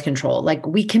hormonal birth control. Like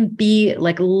we can be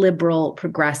like liberal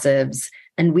progressives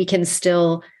and we can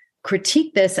still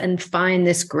critique this and find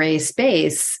this gray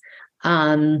space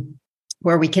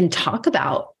where we can talk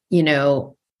about,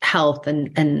 health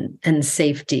and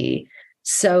safety.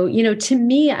 So, to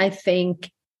me, I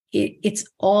think it's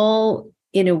all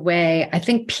in a way, I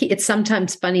think it's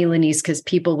sometimes funny, Lenise, because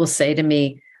people will say to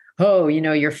me, oh,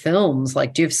 your films,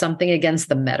 like, do you have something against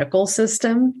the medical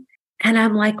system? And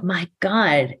I'm like, my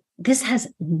God, this has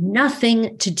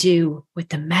nothing to do with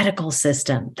the medical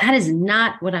system. That is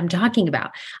not what I'm talking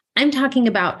about. I'm talking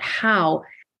about how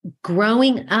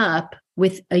growing up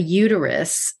with a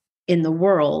uterus in the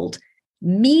world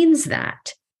means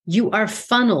that you are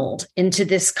funneled into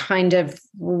this kind of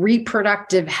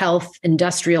reproductive health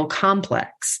industrial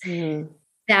complex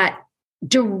that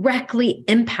directly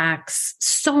impacts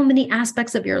so many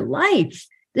aspects of your life.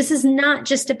 This is not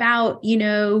just about,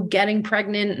 getting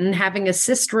pregnant and having a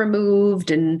cyst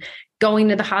removed and going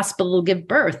to the hospital to give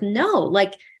birth. No,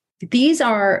 like these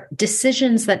are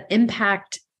decisions that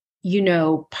impact,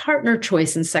 partner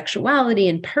choice and sexuality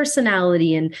and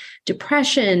personality and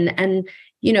depression. And,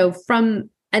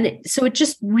 so it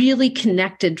just really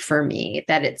connected for me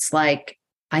that it's like,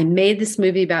 I made this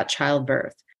movie about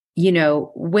childbirth.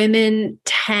 Women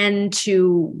tend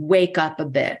to wake up a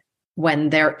bit when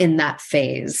they're in that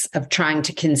phase of trying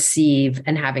to conceive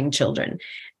and having children.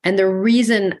 And the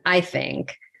reason I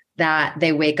think that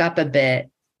they wake up a bit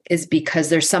is because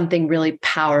there's something really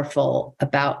powerful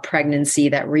about pregnancy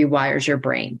that rewires your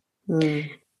brain.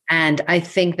 And I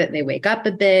think that they wake up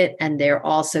a bit and they're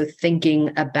also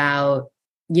thinking about,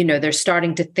 they're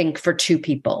starting to think for two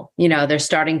people. They're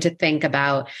starting to think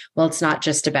about, well, it's not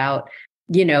just about,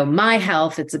 my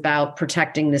health, it's about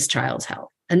protecting this child's health.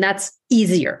 And that's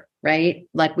easier, right?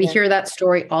 Like we hear that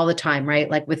story all the time, right?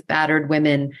 Like with battered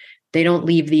women, they don't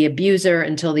leave the abuser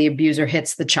until the abuser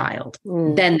hits the child.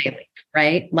 Then they leave,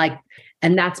 right? Like,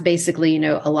 and that's basically,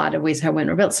 a lot of ways how women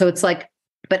are built. So it's like,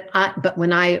 but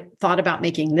when I thought about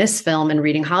making this film and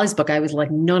reading Holly's book, I was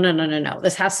like, no.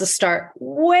 This has to start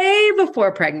way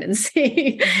before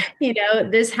pregnancy.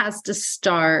 This has to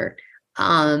start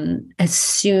as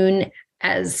soon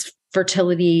as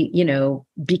fertility,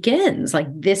 begins. Like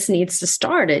this needs to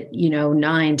start at,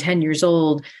 9, 10 years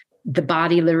old. The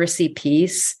body literacy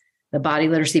piece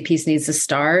needs to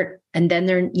start. And then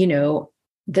there,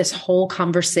 this whole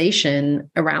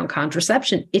conversation around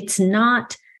contraception, it's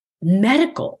not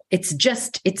medical. It's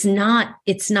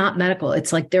not medical.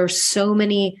 It's like there are so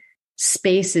many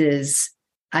spaces,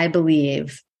 I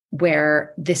believe,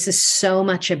 where this is so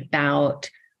much about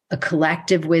a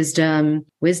collective wisdom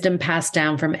passed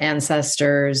down from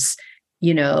ancestors,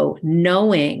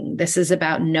 knowing this is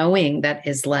about knowing that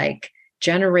is like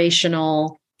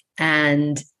generational.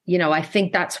 And, I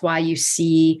think that's why you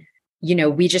see,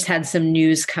 we just had some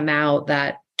news come out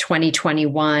that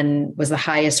 2021 was the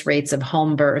highest rates of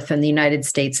home birth in the United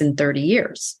States in 30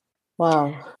 years.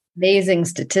 Wow. Amazing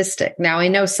statistic. Now, I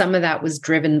know some of that was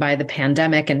driven by the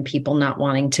pandemic and people not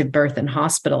wanting to birth in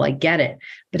hospital. I get it.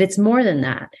 But it's more than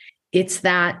that. It's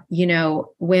that,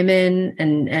 women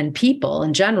and people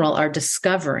in general are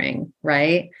discovering,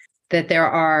 right, that there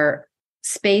are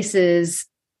spaces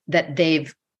that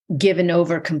they've given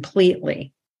over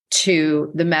completely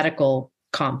to the medical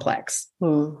complex.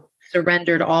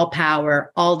 Surrendered all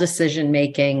power, all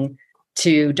decision-making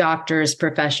to doctors,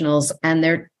 professionals, and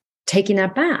they're taking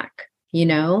that back,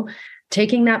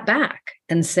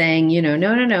 and saying,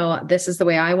 no, this is the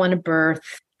way I want to birth.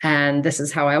 And this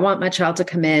is how I want my child to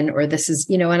come in, or this is,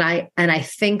 and I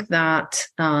think that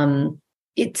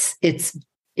it's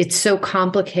so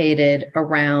complicated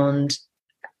around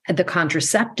the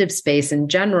contraceptive space in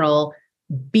general,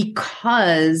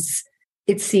 because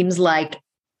it seems like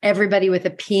everybody with a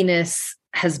penis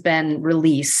has been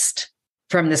released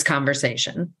from this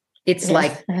conversation. It's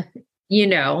like,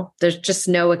 there's just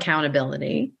no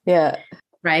accountability. Yeah.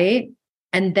 Right.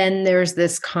 And then there's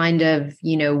this kind of,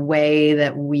 way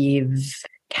that we've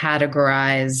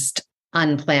categorized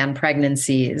unplanned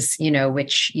pregnancies,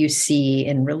 which you see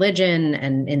in religion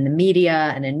and in the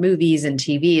media and in movies and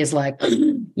TV is like,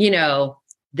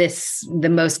 the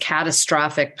most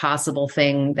catastrophic possible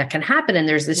thing that can happen. And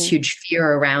there's this huge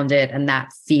fear around it. And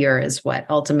that fear is what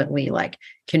ultimately like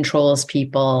controls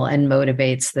people and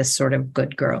motivates this sort of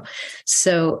good girl.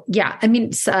 So yeah, I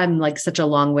mean, I'm like such a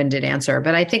long-winded answer,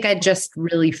 but I think I just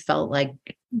really felt like,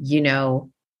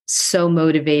 so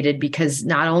motivated because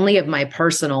not only of my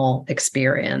personal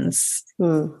experience,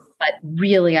 but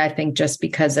really, I think just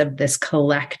because of this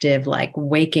collective, like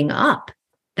waking up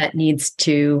that needs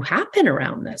to happen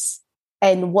around this.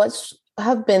 And what's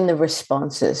have been the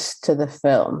responses to the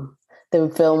film? The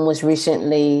film was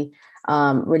recently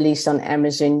released on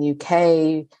Amazon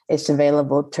UK. It's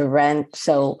available to rent.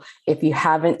 So if you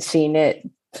haven't seen it,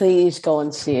 please go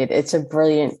and see it. It's a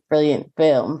brilliant, brilliant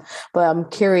film. But I'm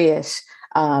curious,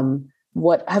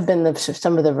 what have been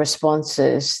some of the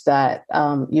responses that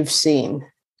you've seen?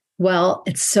 Well,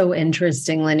 it's so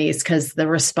interesting, Lenise, because the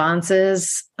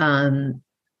responses,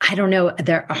 I don't know,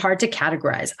 they're hard to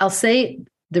categorize. I'll say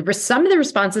some of the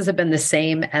responses have been the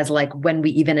same as like when we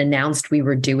even announced we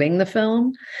were doing the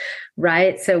film,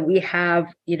 right? So we have,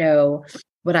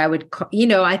 what I would call,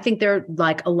 I think there are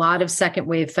like a lot of second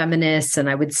wave feminists, and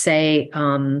I would say,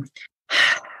 I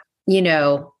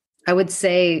would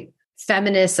say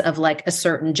feminists of like a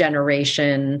certain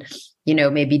generation,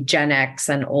 maybe Gen X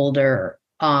and older,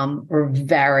 were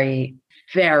very,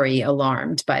 very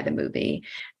alarmed by the movie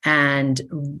and,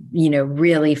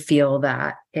 really feel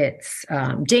that it's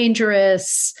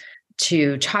dangerous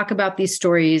to talk about these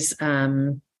stories.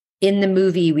 In the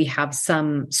movie, we have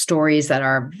some stories that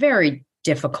are very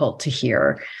difficult to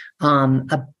hear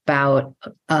about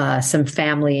some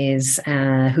families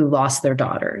who lost their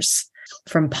daughters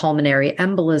from pulmonary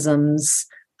embolisms,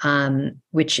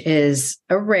 which is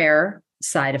a rare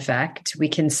side effect. We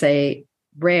can say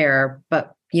rare,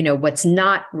 but what's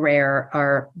not rare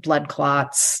are blood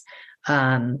clots,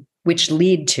 which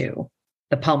lead to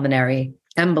the pulmonary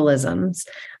embolisms.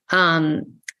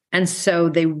 And so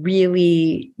they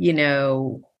really,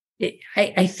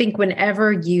 I think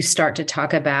whenever you start to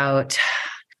talk about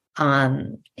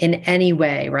in any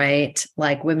way, right,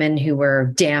 like women who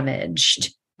were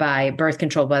damaged by birth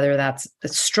control, whether that's a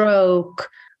stroke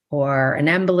or an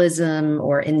embolism,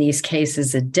 or in these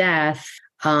cases, a death,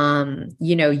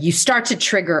 you start to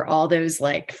trigger all those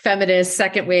like feminist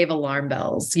second wave alarm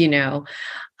bells,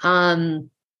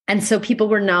 and so people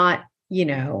were not,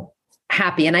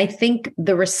 happy. And I think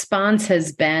the response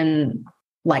has been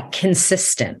like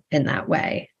consistent in that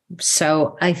way.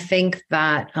 So I think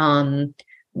that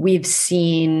we've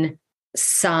seen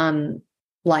some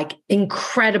like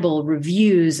incredible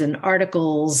reviews and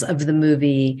articles of the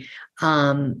movie,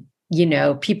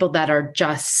 people that are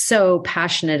just so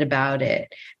passionate about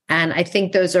it. And I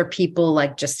think those are people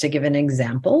like, just to give an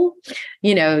example,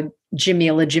 Jameela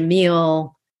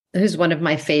Jamil, who's one of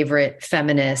my favorite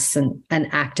feminists and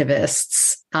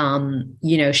activists.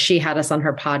 She had us on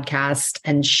her podcast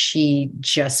and she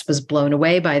just was blown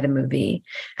away by the movie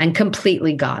and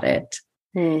completely got it.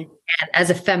 And as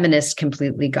a feminist,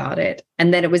 completely got it.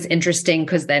 And then it was interesting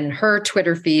because then her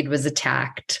Twitter feed was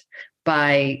attacked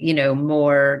by,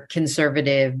 more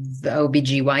conservative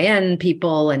OBGYN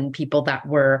people and people that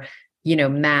were,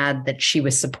 mad that she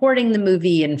was supporting the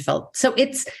movie and felt so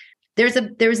there's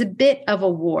a bit of a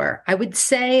war. I would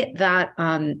say that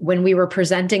when we were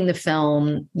presenting the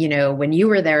film, when you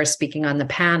were there speaking on the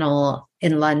panel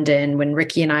in London, when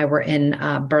Ricky and I were in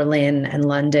Berlin and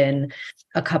London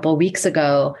a couple of weeks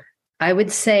ago, I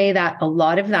would say that a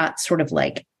lot of that sort of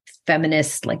like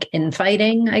feminist, like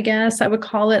infighting, I guess I would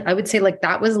call it, I would say like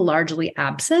that was largely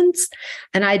absent.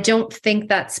 And I don't think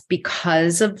that's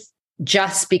because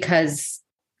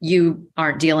you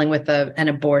aren't dealing with an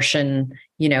abortion,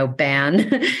 ban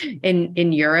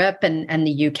in Europe and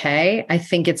the UK. I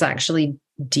think it's actually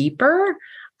deeper.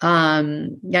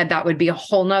 That would be a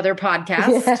whole nother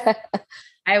podcast. Yeah.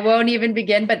 I won't even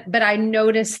begin, but I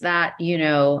noticed that,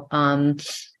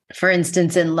 for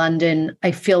instance, in London,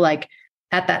 I feel like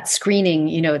at that screening,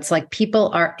 it's like people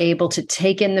are able to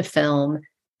take in the film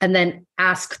and then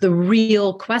ask the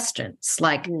real questions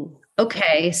like,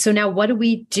 okay, so now what do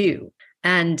we do?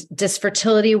 And does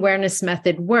fertility awareness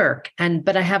method work?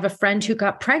 But I have a friend who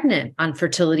got pregnant on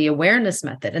fertility awareness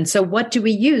method. And so what do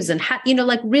we use? And how,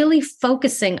 like really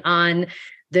focusing on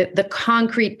the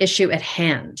concrete issue at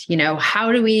hand,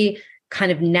 how do we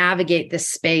kind of navigate this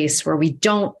space where we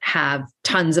don't have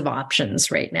tons of options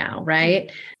right now,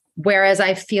 right? Whereas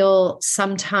I feel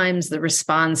sometimes the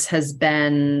response has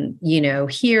been,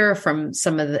 here from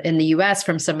in the US,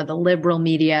 from some of the liberal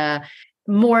media,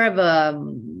 more of a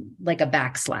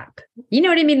backslap. You know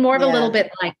what I mean? More of a little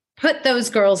bit like put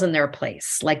those girls in their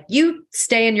place. Like you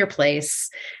stay in your place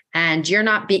and you're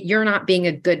not being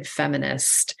a good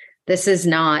feminist. This is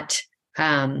not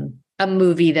a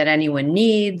movie that anyone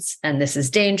needs. And this is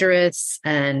dangerous.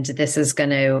 And this is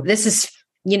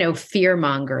fear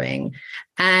mongering.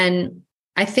 And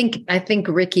I think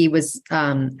Ricky was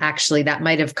actually, that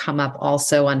might have come up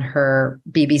also on her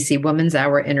BBC Woman's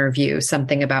Hour interview,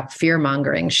 something about fear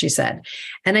mongering, she said.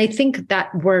 And I think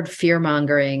that word fear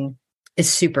mongering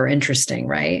is super interesting,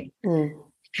 right?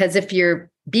 Because if you're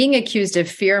being accused of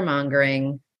fear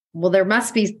mongering, well, there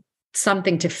must be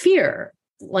something to fear.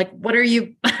 Like, what are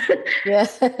you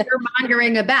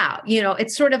mongering about?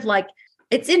 It's sort of like,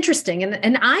 it's interesting.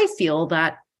 And I feel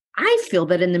that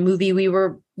in the movie we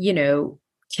were,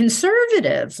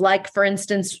 conservative. Like, for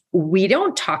instance, we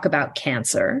don't talk about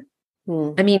cancer.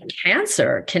 I mean,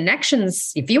 cancer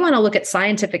connections, if you want to look at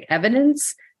scientific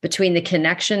evidence between the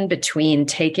connection between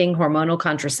taking hormonal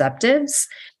contraceptives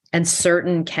and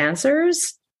certain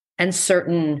cancers and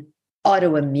certain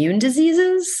autoimmune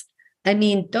diseases, I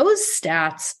mean, those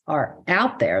stats are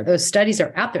out there. Those studies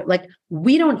are out there. Like,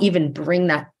 we don't even bring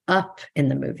that up in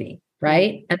the movie,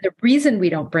 right? And the reason we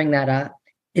don't bring that up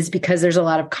is because there's a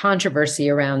lot of controversy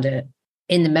around it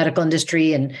in the medical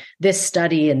industry and this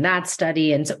study and that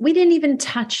study. And so we didn't even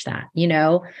touch that,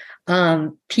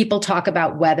 people talk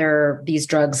about whether these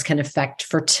drugs can affect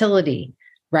fertility,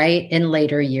 right, in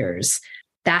later years.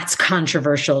 That's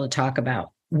controversial to talk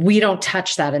about. We don't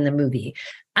touch that in the movie.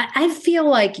 I feel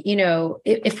like,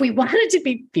 if we wanted to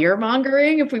be fear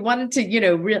mongering, if we wanted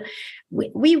to,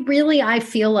 we really, I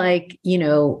feel like,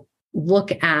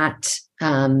 look at,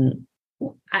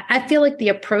 I feel like the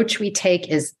approach we take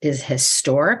is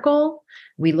historical.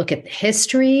 We look at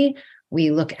history.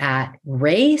 We look at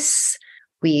race.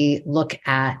 We look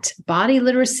at body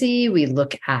literacy. We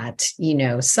look at,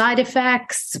 side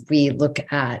effects. We look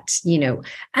at,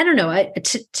 I don't know.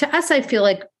 To us, I feel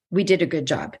like we did a good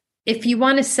job. If you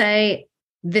want to say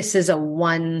this is a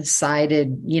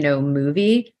one-sided,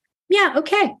 movie, yeah,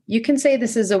 okay. You can say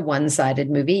this is a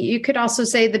one-sided movie. You could also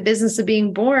say The Business of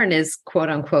Being Born is, quote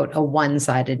unquote, a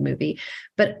one-sided movie.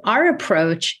 But our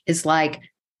approach is like,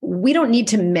 we don't need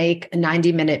to make a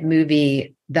 90-minute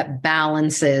movie that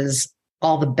balances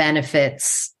all the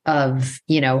benefits of,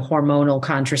 hormonal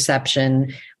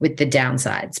contraception with the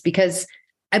downsides. Because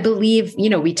I believe,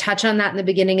 we touch on that in the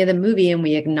beginning of the movie, and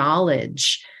we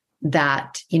acknowledge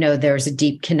that, there's a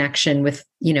deep connection with,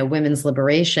 women's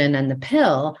liberation and the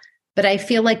pill. But I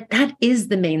feel like that is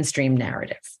the mainstream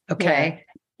narrative. Okay.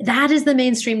 Yeah. That is the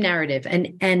mainstream narrative.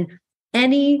 And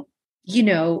any,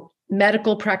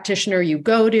 medical practitioner you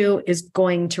go to is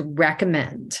going to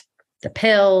recommend the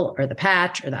pill or the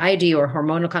patch or the ID or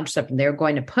hormonal contraception. They're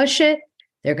going to push it.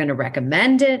 They're going to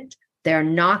recommend it. They're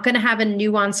not going to have a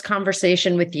nuanced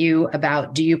conversation with you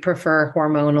about, do you prefer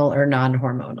hormonal or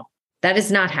non-hormonal? That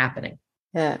is not happening.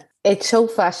 Yeah. It's so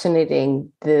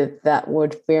fascinating, that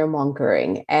word fear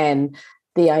mongering, and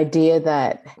the idea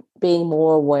that being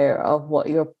more aware of what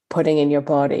you're putting in your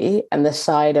body and the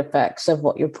side effects of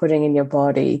what you're putting in your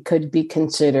body could be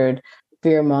considered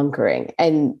fear mongering.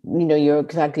 And, you're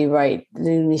exactly right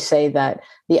when you say that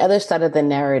the other side of the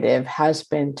narrative has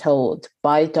been told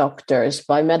by doctors,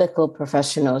 by medical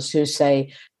professionals who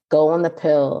say, go on the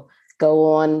pill,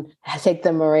 go on, take the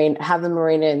Mirena, have the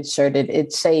Mirena inserted.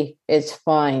 It's safe, it's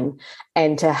fine.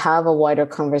 And to have a wider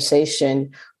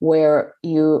conversation where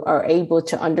you are able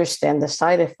to understand the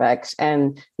side effects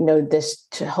and, this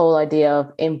whole idea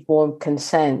of informed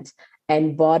consent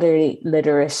and body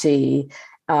literacy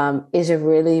is a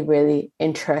really, really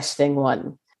interesting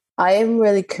one. I am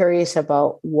really curious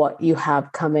about what you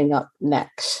have coming up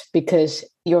next, because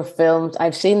your films,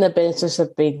 I've seen The Business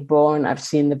of Being Born, I've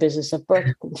seen The Business of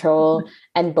Birth Control,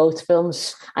 and both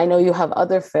films, I know you have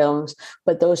other films,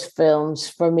 but those films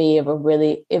for me were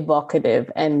really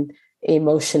evocative and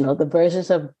emotional. The Business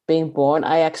of Being Born,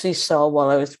 I actually saw while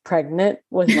I was pregnant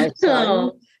with my son.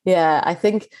 Oh. Yeah, I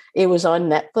think it was on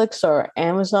Netflix or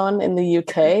Amazon in the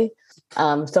UK.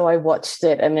 So I watched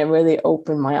it and it really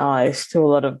opened my eyes to a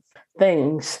lot of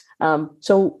things.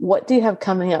 So what do you have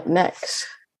coming up next?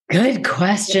 Good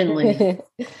question, Lee.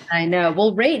 I know.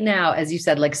 Well, right now, as you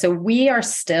said, so we are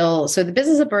still, so The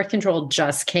Business of Birth Control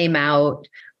just came out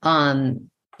in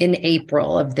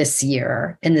April of this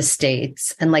year in the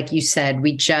States. And like you said,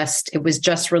 it was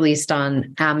just released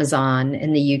on Amazon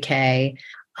in the UK.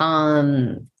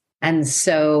 And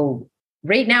so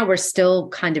right now we're still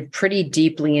kind of pretty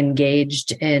deeply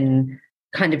engaged in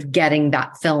kind of getting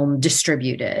that film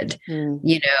distributed,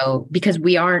 because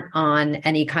we aren't on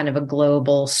any kind of a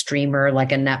global streamer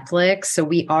like a Netflix. So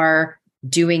we are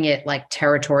doing it like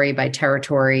territory by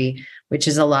territory, which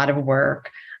is a lot of work.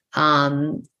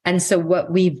 And so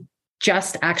what we've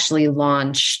just actually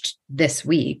launched this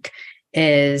week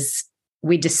is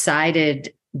we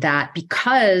decided that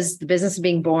because The Business of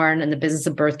Being Born and The Business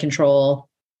of Birth Control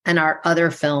and our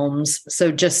other films.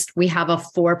 So we have a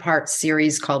 4-part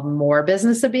series called More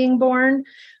Business of Being Born,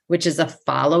 which is a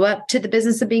follow-up to The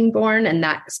Business of Being Born. And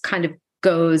that kind of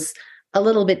goes a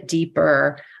little bit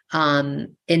deeper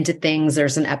into things.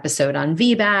 There's an episode on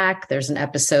VBAC. There's an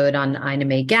episode on Ina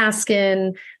May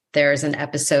Gaskin. There's an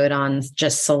episode on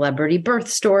just celebrity birth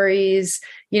stories,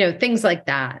 things like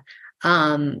that.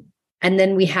 And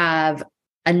then we have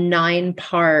a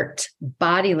 9-part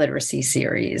body literacy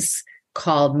series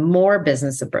called More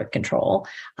Business of Birth Control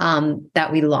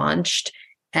that we launched.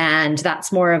 And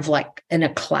that's more of like in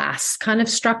a class kind of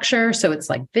structure. So it's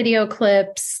like video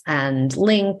clips and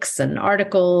links and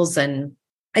articles, and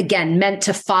again, meant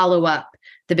to follow up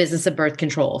the business of birth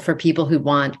control for people who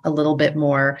want a little bit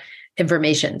more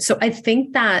information. So I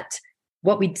think that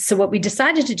what we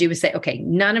decided to do is say, okay,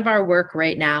 none of our work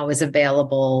right now is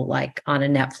available like on a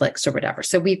Netflix or whatever.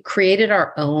 So we've created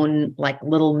our own like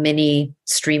little mini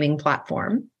streaming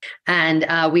platform, and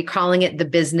we calling it the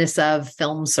Business of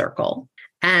Film Circle.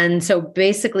 And so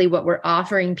basically what we're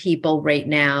offering people right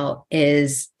now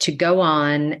is to go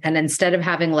on, and instead of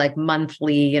having like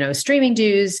monthly, streaming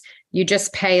dues, you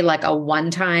just pay like a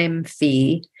one-time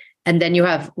fee, and then you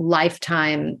have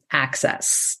lifetime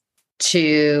access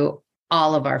to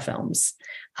all of our films.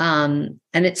 And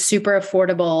it's super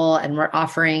affordable, and we're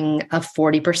offering a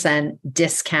 40%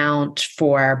 discount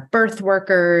for birth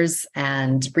workers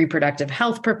and reproductive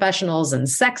health professionals and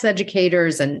sex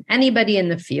educators and anybody in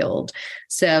the field.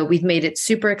 So we've made it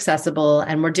super accessible,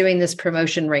 and we're doing this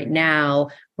promotion right now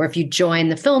where if you join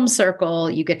the Film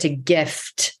Circle, you get to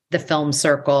gift the Film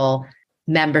Circle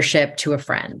membership to a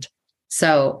friend.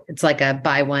 So it's like a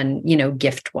buy one,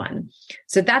 gift one.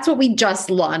 So that's what we just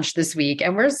launched this week.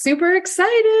 And we're super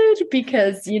excited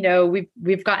because,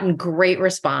 we've gotten great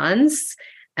response,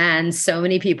 and so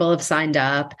many people have signed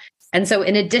up. And so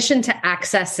in addition to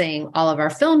accessing all of our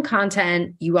film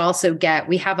content, you also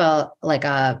we have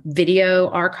a video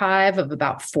archive of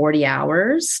about 40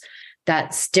 hours.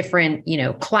 That's different,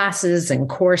 classes and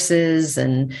courses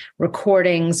and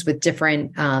recordings with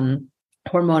different,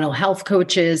 hormonal health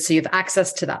coaches. So you have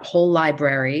access to that whole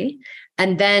library.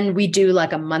 And then we do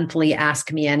like a monthly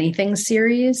Ask Me Anything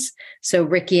series. So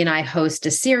Ricky and I host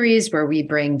a series where we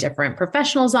bring different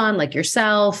professionals on, like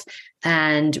yourself.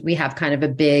 And we have kind of a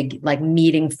big like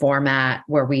meeting format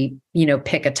where we,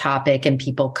 pick a topic and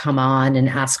people come on and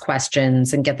ask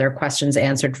questions and get their questions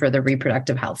answered for the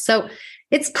reproductive health. So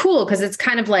it's cool because it's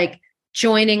kind of like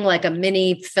joining like a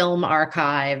mini film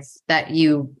archive that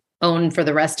you own for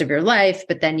the rest of your life,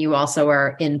 but then you also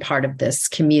are in part of this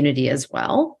community as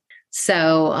well.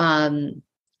 So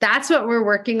that's what we're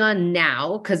working on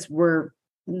now, because we're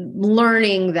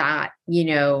learning that,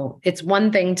 it's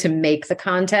one thing to make the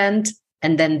content,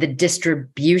 and then the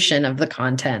distribution of the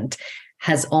content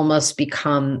has almost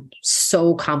become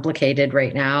so complicated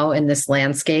right now in this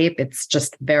landscape. It's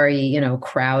just very,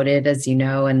 crowded, as you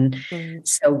know, and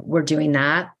so we're doing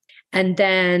that. And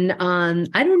then,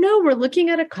 I don't know, we're looking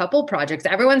at a couple projects.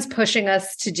 Everyone's pushing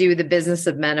us to do the Business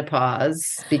of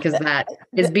Menopause because that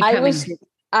is becoming...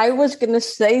 I was going to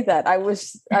say that. I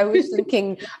was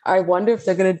thinking, I wonder if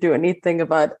they're going to do anything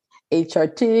about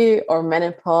HRT or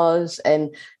menopause.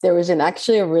 And there was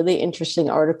actually a really interesting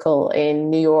article in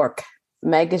New York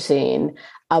Magazine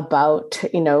about,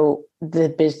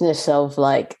 the business of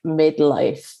like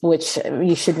midlife, which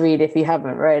you should read if you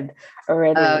haven't read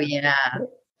already. Oh, yeah.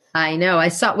 I know. I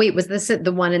saw, was this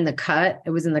the one in The Cut?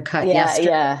 It was in The Cut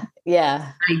yesterday.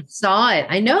 Yeah. I saw it.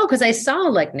 I know, because I saw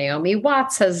like Naomi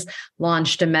Watts has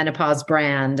launched a menopause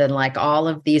brand and like all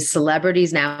of these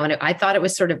celebrities now. And I thought it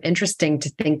was sort of interesting to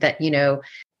think that,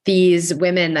 these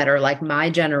women that are like my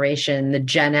generation, the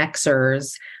Gen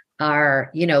Xers,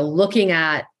 are, looking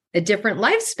at a different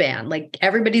lifespan. Like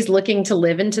everybody's looking to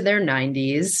live into their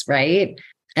 90s, right?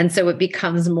 And so it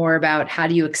becomes more about how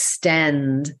do you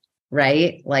extend,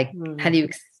 right? Like, how do you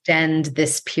extend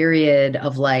this period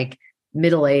of like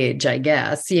middle age, I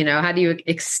guess, how do you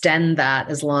extend that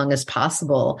as long as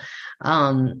possible?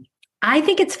 I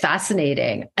think it's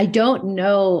fascinating. I don't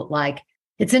know, like,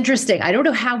 it's interesting. I don't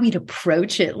know how we'd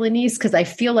approach it, Lenise, because I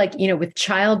feel like, with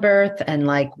childbirth and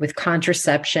like with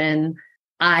contraception,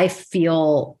 I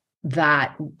feel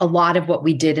that a lot of what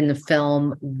we did in the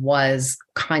film was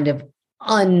kind of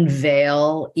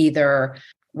unveil either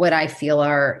what I feel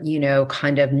are,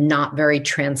 kind of not very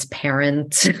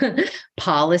transparent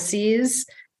policies.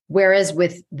 Whereas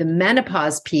with the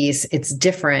menopause piece, it's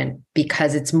different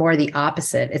because it's more the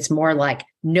opposite. It's more like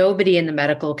nobody in the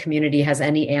medical community has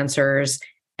any answers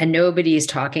and nobody's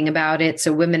talking about it.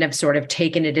 So women have sort of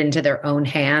taken it into their own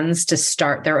hands to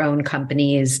start their own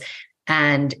companies.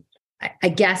 And I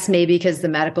guess maybe because the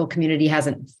medical community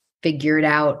hasn't figured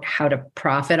out how to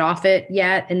profit off it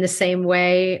yet in the same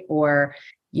way, or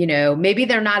maybe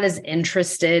they're not as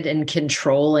interested in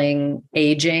controlling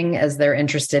aging as they're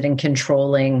interested in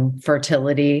controlling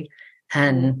fertility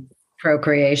and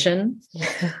procreation.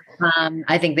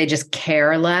 I think they just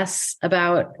care less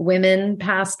about women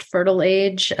past fertile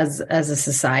age as a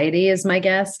society, is my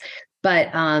guess.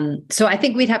 But so I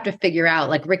think we'd have to figure out,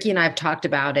 like Ricky and I have talked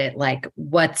about it, like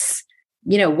what's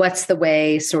the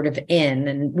way sort of in.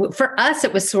 And for us,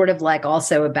 it was sort of like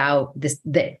also about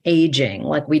the aging.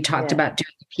 Like we talked about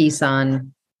doing a piece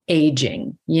on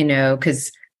aging,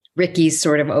 because Ricky's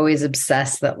sort of always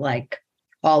obsessed that like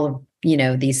all of,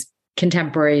 these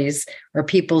contemporaries or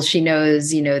people she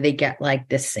knows, they get like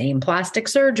the same plastic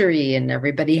surgery and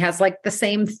everybody has like the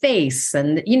same face.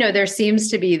 And, there seems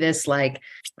to be this like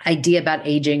idea about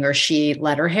aging, or she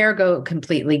let her hair go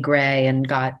completely gray and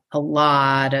got a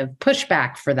lot of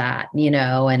pushback for that,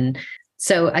 and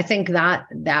so I think that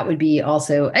would be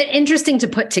also interesting to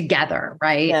put together,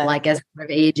 right? Yeah. Like as sort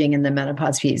of aging in the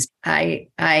menopause piece. I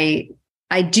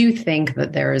do think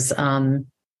that there's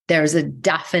a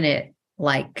definite,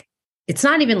 like, it's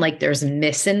not even like there's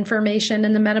misinformation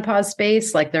in the menopause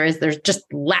space. Like there's just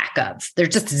there's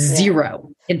just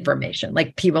zero information.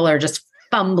 Like people are just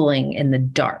fumbling in the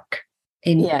dark.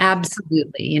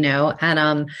 Absolutely,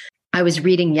 and I was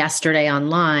reading yesterday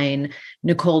online,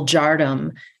 Nicole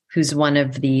Jardim, who's one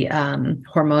of the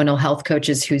hormonal health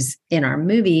coaches who's in our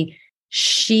movie.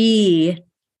 She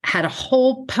had a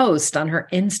whole post on her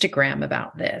Instagram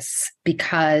about this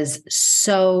because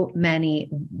so many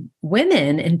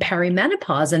women in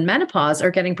perimenopause and menopause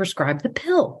are getting prescribed the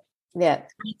pill. Yeah.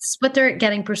 It's what they're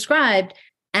getting prescribed.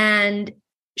 And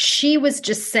she was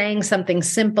just saying something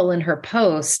simple in her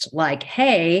post, like,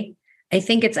 hey, I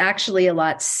think it's actually a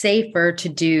lot safer to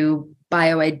do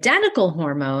bioidentical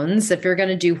hormones. If you're going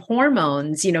to do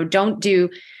hormones, don't do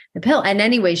the pill. And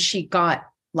anyway, she got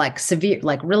like severe,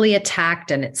 like really attacked.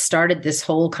 And it started this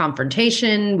whole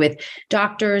confrontation with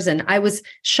doctors. And I was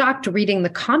shocked reading the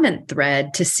comment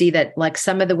thread to see that like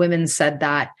some of the women said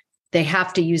that they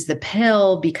have to use the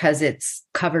pill because it's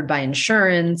covered by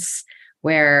insurance,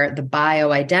 where the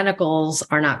bioidenticals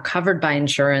are not covered by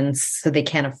insurance, so they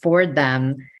can't afford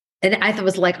them. And I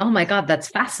was like, oh my God, that's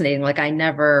fascinating. Like I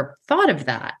never thought of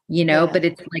that, but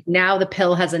it's like now the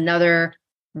pill has another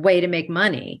way to make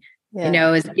money.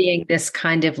 As being this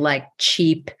kind of like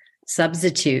cheap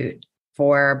substitute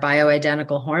for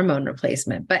bioidentical hormone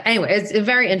replacement. But anyway, it's a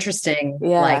very interesting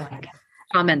like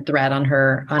comment thread on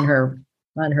her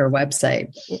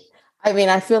website. I mean,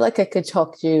 I feel like I could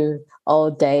talk to you all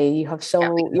day.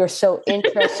 You're so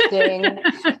interesting.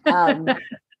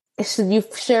 So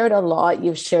you've shared a lot.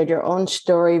 You've shared your own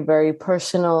story, very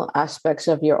personal aspects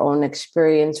of your own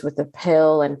experience with the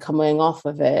pill and coming off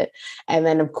of it. And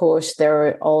then, of course, there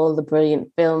are all the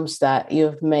brilliant films that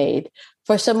you've made.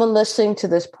 For someone listening to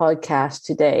this podcast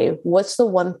today, what's the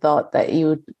one thought that you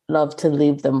would love to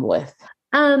leave them with?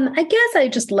 I guess I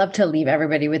just love to leave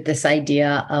everybody with this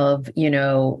idea of,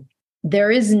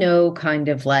 there is no kind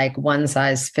of like one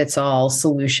size fits all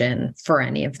solution for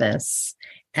any of this.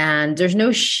 And there's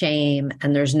no shame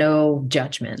and there's no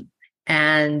judgment.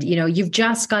 And, you've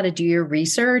just got to do your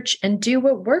research and do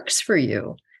what works for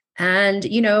you. And,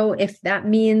 if that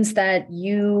means that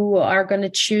you are going to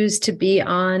choose to be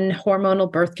on hormonal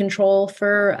birth control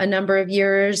for a number of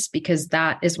years because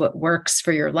that is what works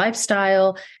for your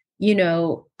lifestyle,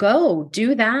 go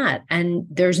do that. And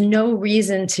there's no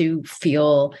reason to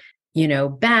feel,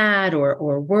 bad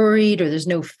or worried, or there's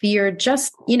no fear.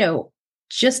 Just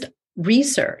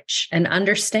research and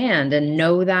understand and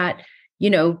know that,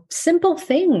 simple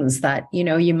things that,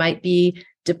 you might be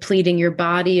depleting your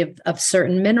body of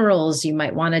certain minerals. You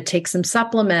might want to take some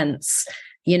supplements,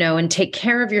 and take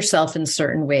care of yourself in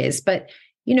certain ways. But,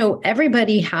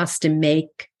 everybody has to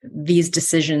make these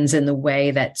decisions in the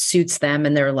way that suits them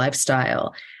and their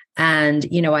lifestyle. And,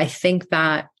 I think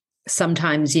that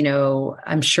sometimes,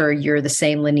 I'm sure you're the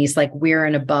same, Lenise, like we're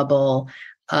in a bubble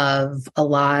of a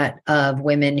lot of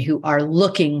women who are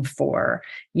looking for,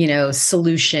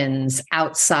 solutions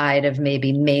outside of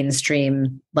maybe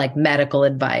mainstream, like medical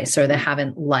advice, or they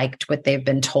haven't liked what they've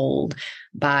been told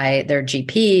by their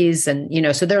GPs.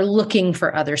 And, so they're looking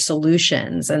for other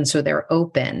solutions. And so they're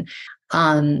open.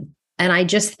 And I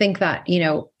just think that,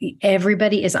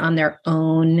 everybody is on their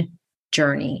own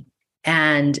journey.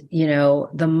 And,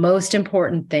 the most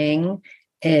important thing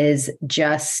is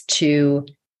just to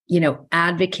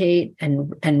advocate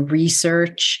and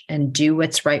research and do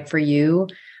what's right for you.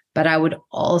 But I would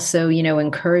also,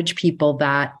 encourage people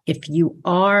that if you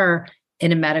are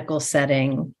in a medical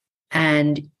setting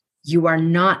and you are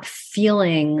not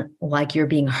feeling like you're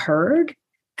being heard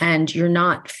and you're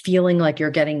not feeling like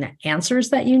you're getting the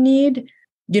answers that you need,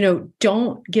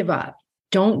 don't give up.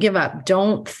 Don't give up.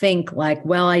 Don't think like,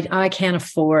 well, I can't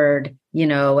afford a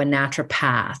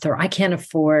naturopath, or I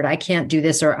can't do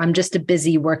this, or I'm just a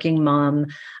busy working mom.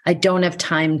 I don't have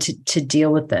time to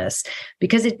deal with this,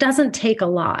 because it doesn't take a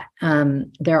lot.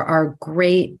 There are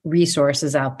great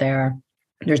resources out there.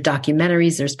 There's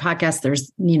documentaries, there's podcasts,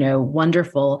 there's,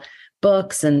 wonderful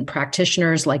books and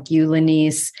practitioners like you,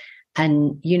 Lanice.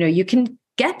 And, you can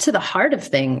get to the heart of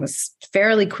things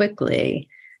fairly quickly.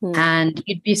 And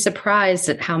you'd be surprised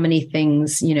at how many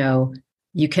things,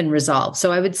 you can resolve.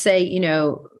 So I would say,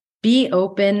 be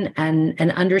open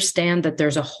and understand that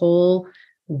there's a whole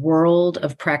world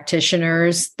of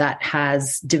practitioners that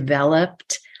has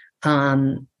developed,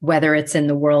 whether it's in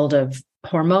the world of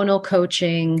hormonal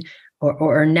coaching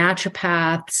or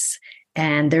naturopaths,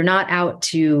 and they're not out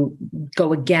to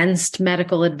go against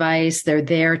medical advice. They're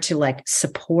there to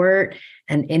support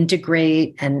and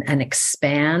integrate and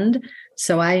expand.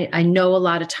 So I know a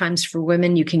lot of times for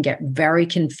women, you can get very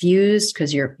confused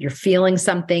because you're feeling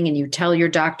something and you tell your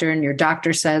doctor, and your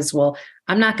doctor says, well,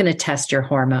 I'm not going to test your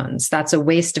hormones. That's a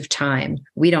waste of time.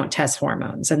 We don't test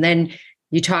hormones. And then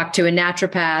you talk to a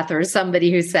naturopath or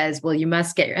somebody who says, well, you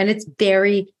must get and it's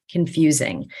very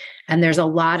confusing. And there's a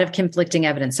lot of conflicting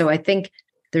evidence. So I think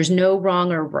there's no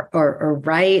wrong or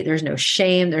right. There's no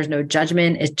shame. There's no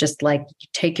judgment. It's just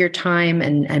take your time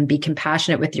and be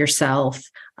compassionate with yourself.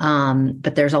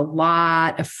 But there's a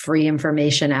lot of free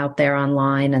information out there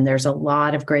online, and there's a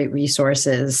lot of great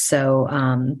resources. So,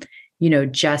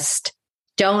 just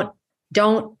don't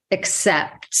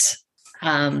accept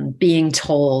being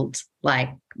told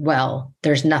well,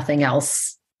 there's nothing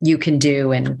else you can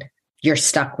do and you're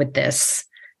stuck with this,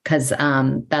 because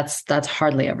that's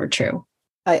hardly ever true.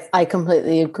 I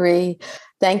completely agree.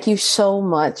 Thank you so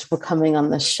much for coming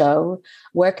on the show.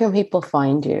 Where can people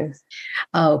find you?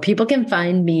 Oh, people can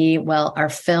find me. Well, our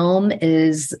film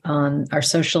is on our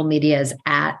social media is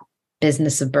at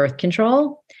Business of Birth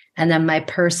Control. And then my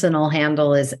personal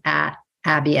handle is at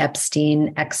Abby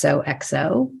Epstein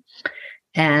XOXO.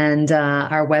 And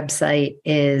our website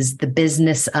is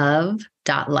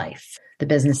thebusinessof.life, the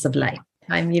business of life.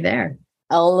 Find me there.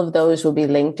 All of those will be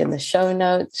linked in the show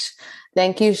notes.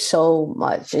 Thank you so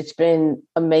much. It's been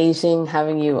amazing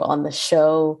having you on the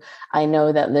show. I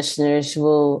know that listeners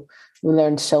will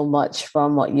learn so much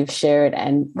from what you've shared,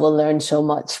 and will learn so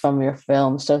much from your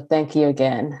film. So thank you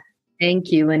again.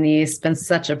 Thank you, Lanice. It's been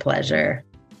such a pleasure.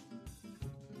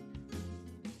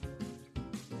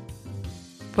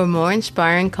 For more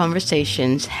inspiring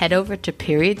conversations, head over to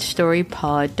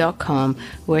periodstorypod.com,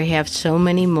 where we have so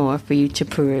many more for you to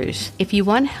peruse. If you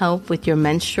want help with your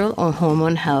menstrual or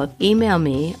hormone health, email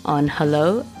me on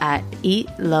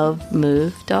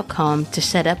hello@eatlovemove.com to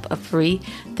set up a free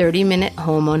 30-minute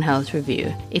hormone health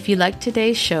review. If you like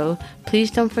today's show,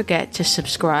 please don't forget to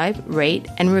subscribe, rate,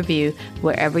 and review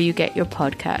wherever you get your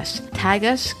podcasts. Tag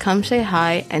us, come say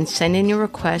hi, and send in your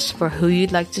requests for who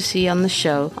you'd like to see on the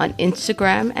show on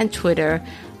Instagram and Twitter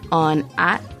on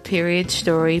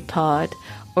 @periodstorypod,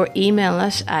 or email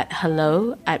us at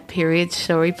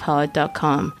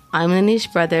hello@periodstorypod.com. I'm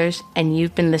Lanice Brothers, and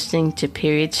you've been listening to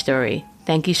Period Story.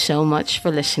 Thank you so much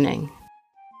for listening.